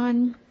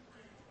Al-Anon.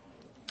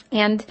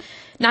 And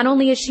not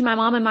only is she my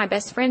mom and my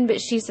best friend, but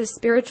she's a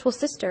spiritual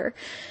sister.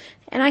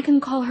 And I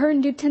can call her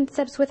and do 10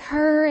 steps with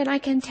her, and I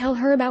can tell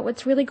her about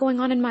what's really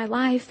going on in my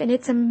life. And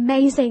it's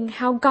amazing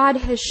how God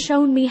has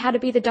shown me how to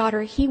be the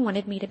daughter He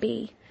wanted me to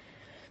be.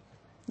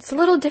 It's a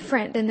little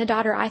different than the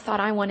daughter I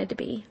thought I wanted to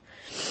be.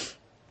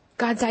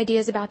 God's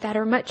ideas about that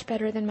are much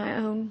better than my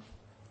own.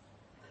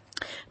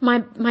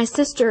 My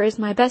sister is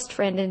my best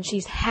friend, and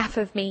she's half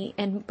of me.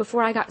 And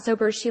before I got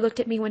sober, she looked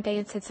at me one day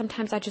and said,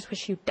 sometimes I just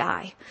wish you'd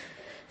die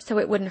so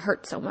it wouldn't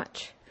hurt so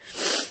much.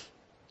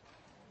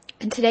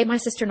 And today my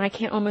sister and I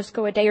can't almost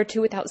go a day or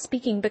two without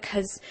speaking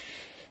because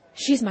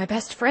she's my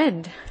best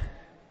friend.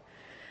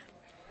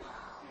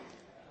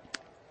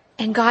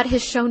 And God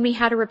has shown me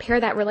how to repair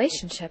that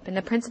relationship. And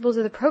the principles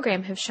of the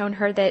program have shown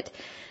her that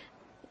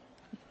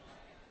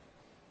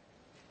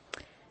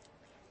it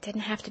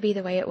didn't have to be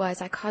the way it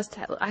was. I caused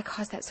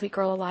that sweet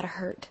girl a lot of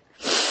hurt.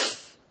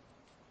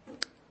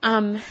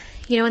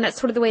 You know, and that's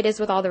sort of the way it is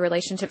with all the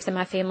relationships in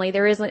my family.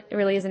 There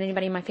really isn't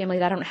anybody in my family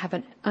that I don't have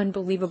an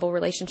unbelievable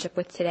relationship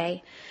with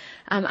today.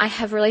 I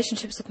have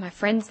relationships with my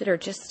friends that are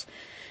just,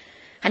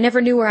 I never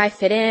knew where I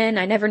fit in.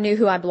 I never knew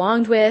who I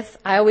belonged with.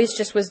 I always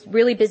just was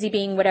really busy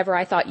being whatever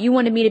I thought you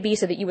wanted me to be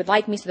so that you would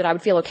like me, so that I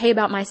would feel okay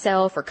about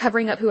myself, or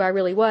covering up who I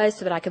really was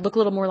so that I could look a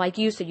little more like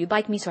you so you'd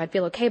like me so I'd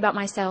feel okay about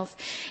myself.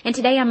 And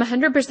today I'm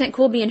 100%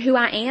 cool being who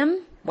I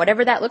am,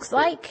 whatever that looks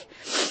like.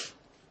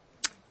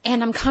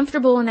 And I'm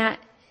comfortable in that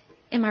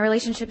in my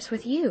relationships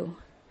with you.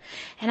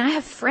 And I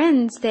have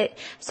friends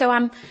so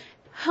I'm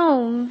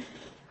home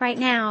right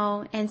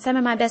now, and some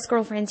of my best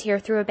girlfriends here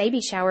threw a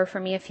baby shower for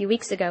me a few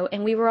weeks ago,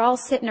 and we were all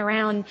sitting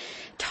around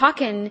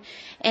talking,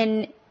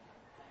 and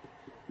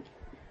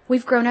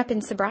we've grown up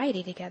in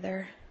sobriety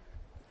together.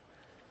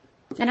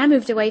 And I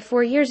moved away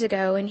 4 years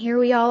ago, and here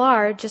we all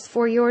are, just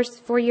 4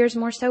 years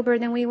more sober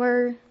than we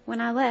were when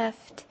I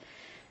left.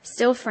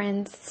 Still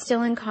friends,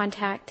 still in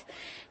contact.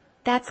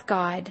 That's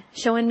God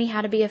showing me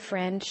how to be a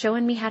friend,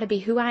 showing me how to be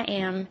who I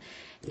am,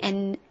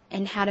 and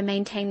how to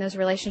maintain those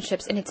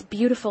relationships. And it's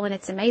beautiful and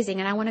it's amazing.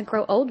 And I want to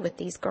grow old with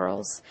these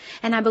girls.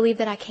 And I believe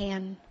that I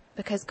can,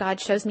 because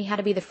God shows me how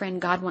to be the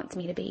friend God wants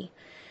me to be.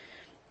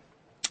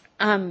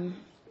 I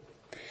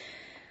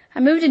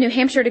moved to New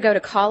Hampshire to go to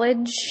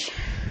college.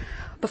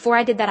 Before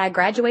I did that, I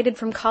graduated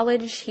from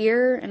college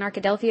here in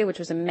Arkadelphia, which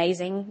was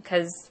amazing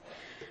because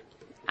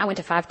I went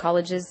to 5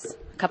 colleges.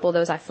 A couple of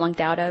those I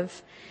flunked out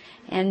of.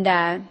 And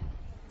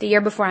the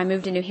year before I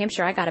moved to New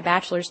Hampshire, I got a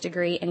bachelor's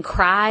degree and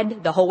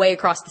cried the whole way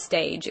across the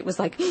stage. It was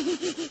like,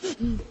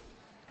 and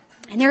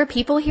there are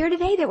people here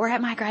today that were at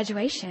my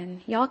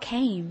graduation. Y'all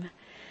came.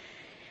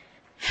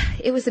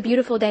 It was a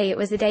beautiful day. It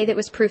was a day that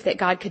was proof that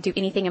God could do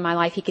anything in my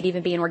life. He could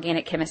even be an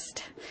organic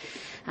chemist.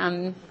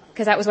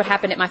 Because that was what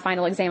happened at my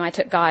final exam. I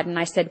took God and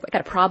I said, I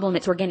got a problem.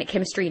 It's organic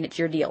chemistry and it's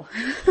your deal.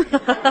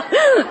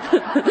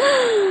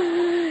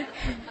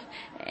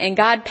 And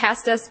God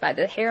passed us by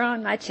the hair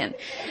on my chin.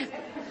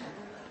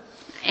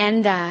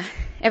 And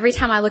every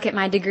time I look at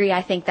my degree,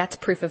 I think that's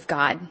proof of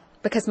God.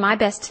 Because my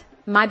best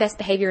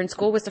behavior in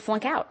school was to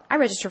flunk out. I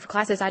register for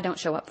classes I don't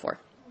show up for.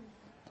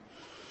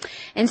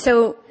 And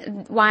so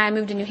why I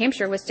moved to New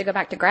Hampshire was to go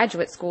back to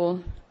graduate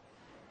school,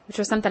 which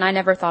was something I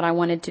never thought I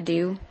wanted to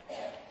do.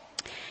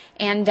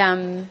 And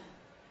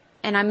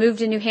I moved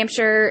to New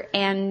Hampshire,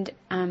 and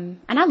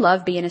I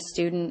love being a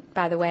student,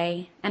 by the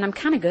way, and I'm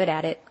kind of good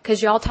at it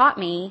because y'all taught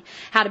me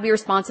how to be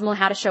responsible,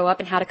 how to show up,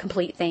 and how to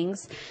complete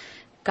things.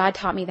 God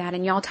taught me that,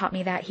 and y'all taught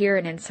me that here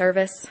and in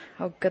service.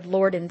 Oh, good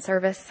Lord, in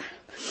service.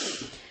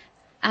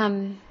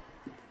 I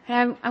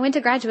went to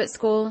graduate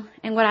school,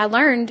 and what I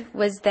learned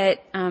was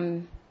that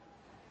I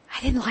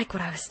didn't like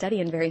what I was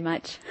studying very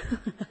much.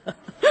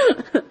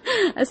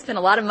 I spent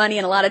a lot of money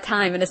and a lot of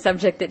time in a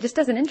subject that just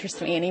doesn't interest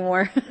me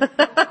anymore.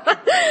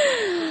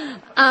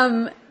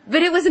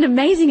 But it was an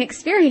amazing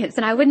experience,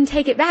 and I wouldn't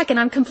take it back, and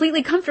I'm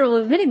completely comfortable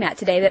admitting that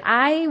today, that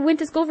I went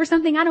to school for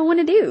something I don't want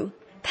to do.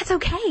 That's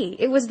okay.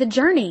 It was the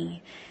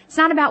journey. It's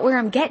not about where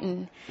I'm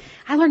getting.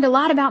 I learned a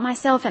lot about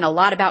myself and a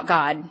lot about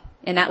God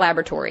in that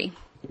laboratory.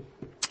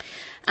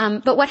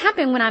 But what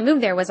happened when I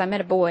moved there was I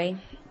met a boy.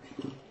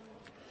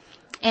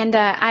 And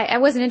I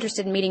wasn't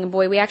interested in meeting a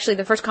boy.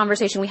 The first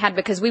conversation we had,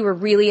 because we were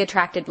really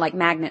attracted like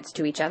magnets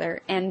to each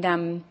other.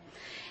 And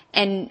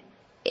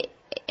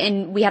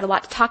we had a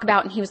lot to talk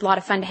about, and he was a lot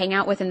of fun to hang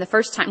out with. And the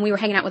first time we were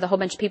hanging out with a whole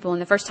bunch of people,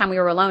 and the first time we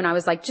were alone, I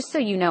was like, just so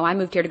you know, I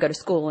moved here to go to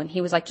school. And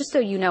he was like, just so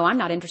you know, I'm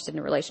not interested in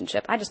a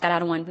relationship. I just got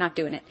out of one, not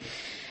doing it.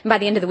 And by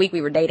the end of the week,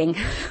 we were dating.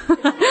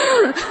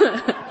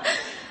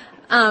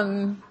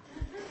 I'm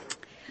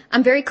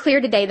very clear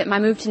today that my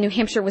move to New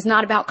Hampshire was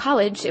not about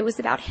college. It was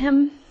about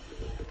him.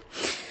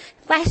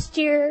 Last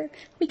year,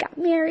 we got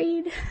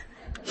married.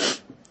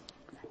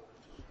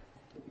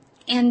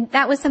 And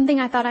that was something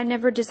I thought I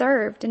never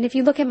deserved. And if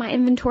you look at my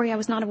inventory, I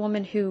was not a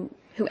woman who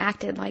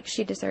acted like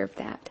she deserved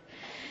that.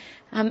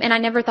 And I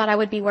never thought I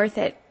would be worth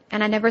it.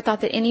 And I never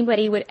thought that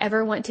anybody would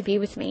ever want to be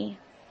with me.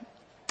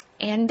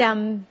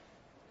 And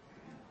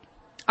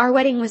our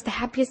wedding was the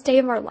happiest day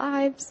of our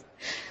lives.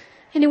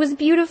 And it was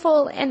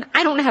beautiful. And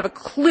I don't have a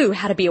clue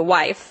how to be a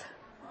wife.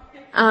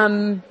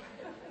 But,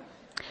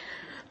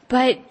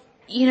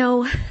 you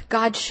know,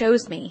 God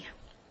shows me.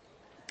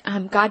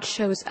 God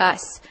shows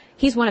us.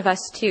 He's one of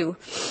us too.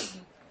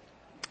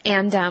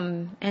 And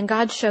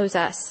God shows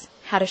us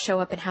how to show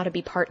up and how to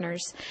be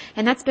partners.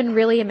 And that's been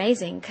really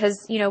amazing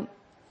because, you know,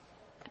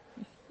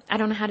 I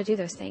don't know how to do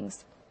those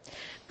things.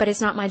 But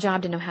it's not my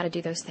job to know how to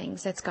do those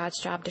things. It's God's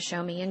job to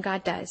show me, and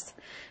God does.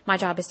 My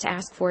job is to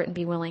ask for it and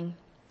be willing,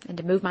 and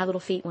to move my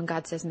little feet when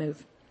God says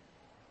move.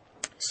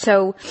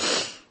 So,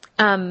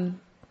 and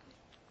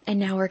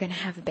now we're going to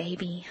have a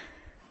baby.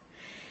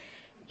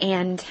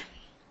 And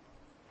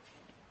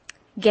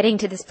getting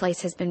to this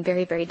place has been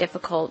very, very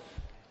difficult.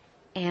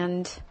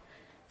 And,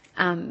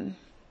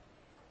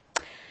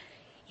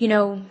 you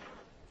know,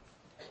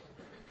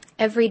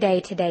 every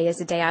day today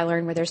is a day I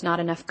learn where there's not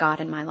enough God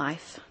in my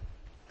life.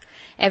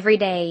 Every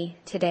day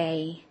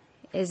today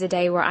is a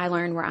day where I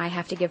learn where I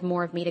have to give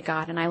more of me to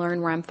God, and I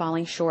learn where I'm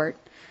falling short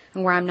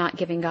and where I'm not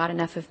giving God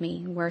enough of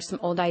me, where some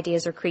old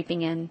ideas are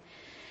creeping in.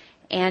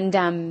 And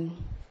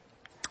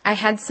I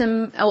had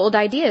some old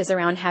ideas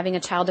around having a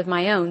child of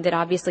my own that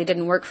obviously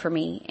didn't work for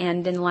me.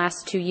 And in the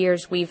last 2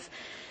 years, we've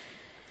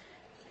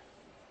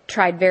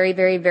tried very,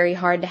 very, very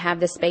hard to have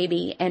this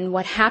baby. And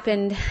what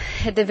happened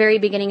at the very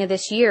beginning of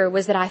this year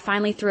was that I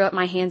finally threw up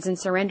my hands and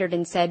surrendered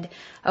and said,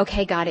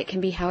 okay, God, it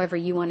can be however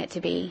you want it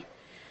to be.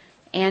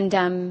 And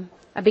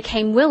I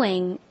became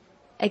willing,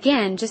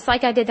 again, just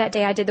like I did that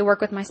day I did the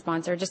work with my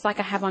sponsor, just like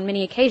I have on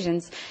many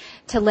occasions,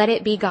 to let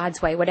it be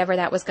God's way, whatever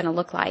that was going to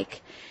look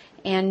like.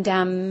 And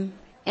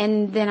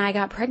then I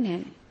got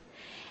pregnant.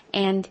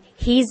 And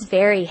he's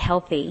very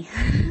healthy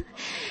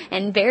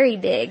and very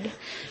big.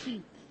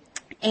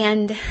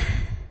 And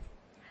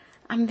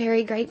I'm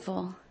very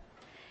grateful.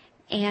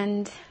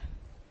 And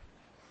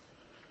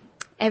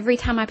every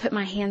time I put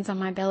my hands on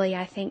my belly,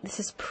 I think this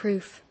is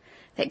proof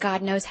that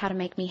God knows how to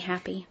make me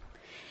happy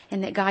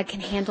and that God can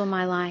handle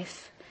my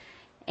life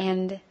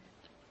and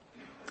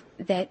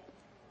that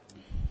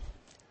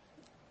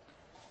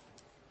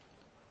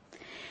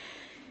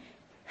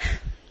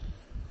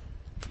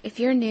if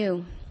you're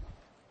new,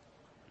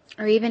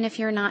 or even if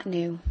you're not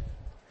new,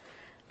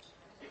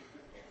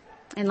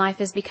 and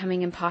life is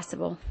becoming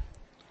impossible,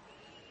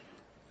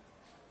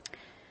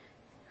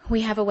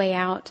 we have a way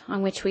out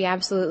on which we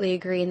absolutely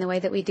agree, and the way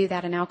that we do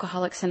that in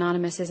Alcoholics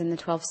Anonymous is in the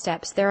 12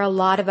 steps. There are a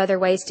lot of other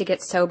ways to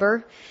get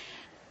sober,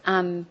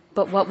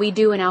 but what we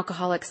do in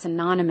Alcoholics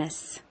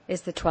Anonymous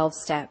is the 12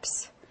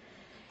 steps.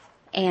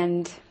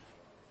 And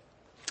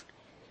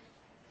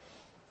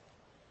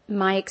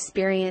my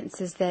experience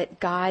is that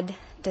God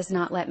does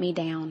not let me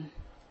down,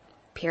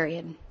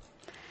 period.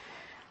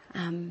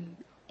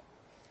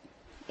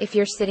 If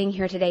you're sitting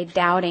here today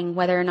doubting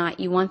whether or not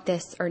you want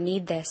this or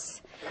need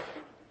this,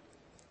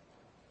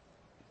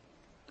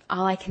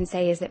 all I can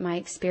say is that my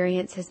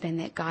experience has been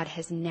that God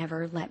has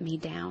never let me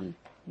down.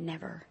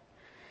 Never.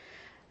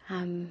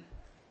 There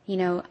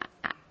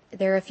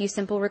are a few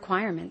simple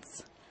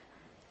requirements.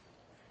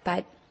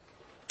 But,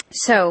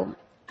 so,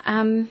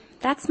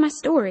 that's my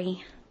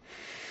story.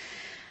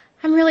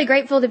 I'm really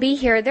grateful to be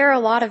here. There are a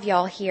lot of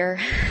y'all here.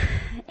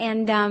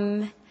 And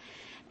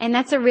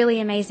that's a really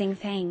amazing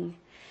thing.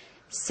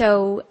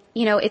 So,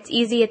 it's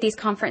easy at these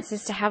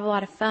conferences to have a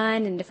lot of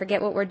fun and to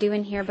forget what we're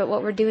doing here. But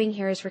what we're doing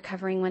here is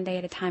recovering one day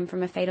at a time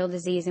from a fatal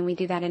disease. And we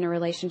do that in a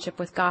relationship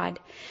with God.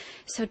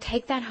 So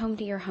take that home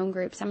to your home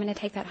groups. I'm going to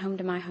take that home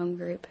to my home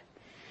group.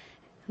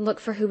 Look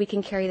for who we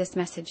can carry this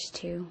message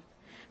to.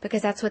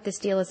 Because that's what this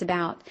deal is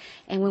about.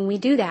 And when we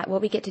do that,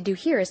 what we get to do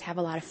here is have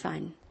a lot of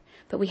fun.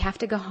 But we have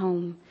to go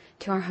home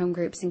to our home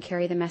groups and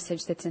carry the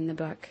message that's in the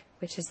book,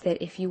 which is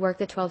that if you work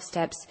the 12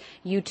 steps,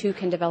 you too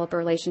can develop a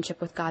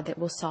relationship with God that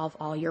will solve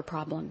all your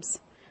problems.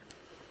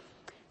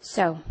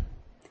 So,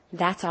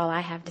 that's all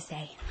I have to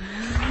say.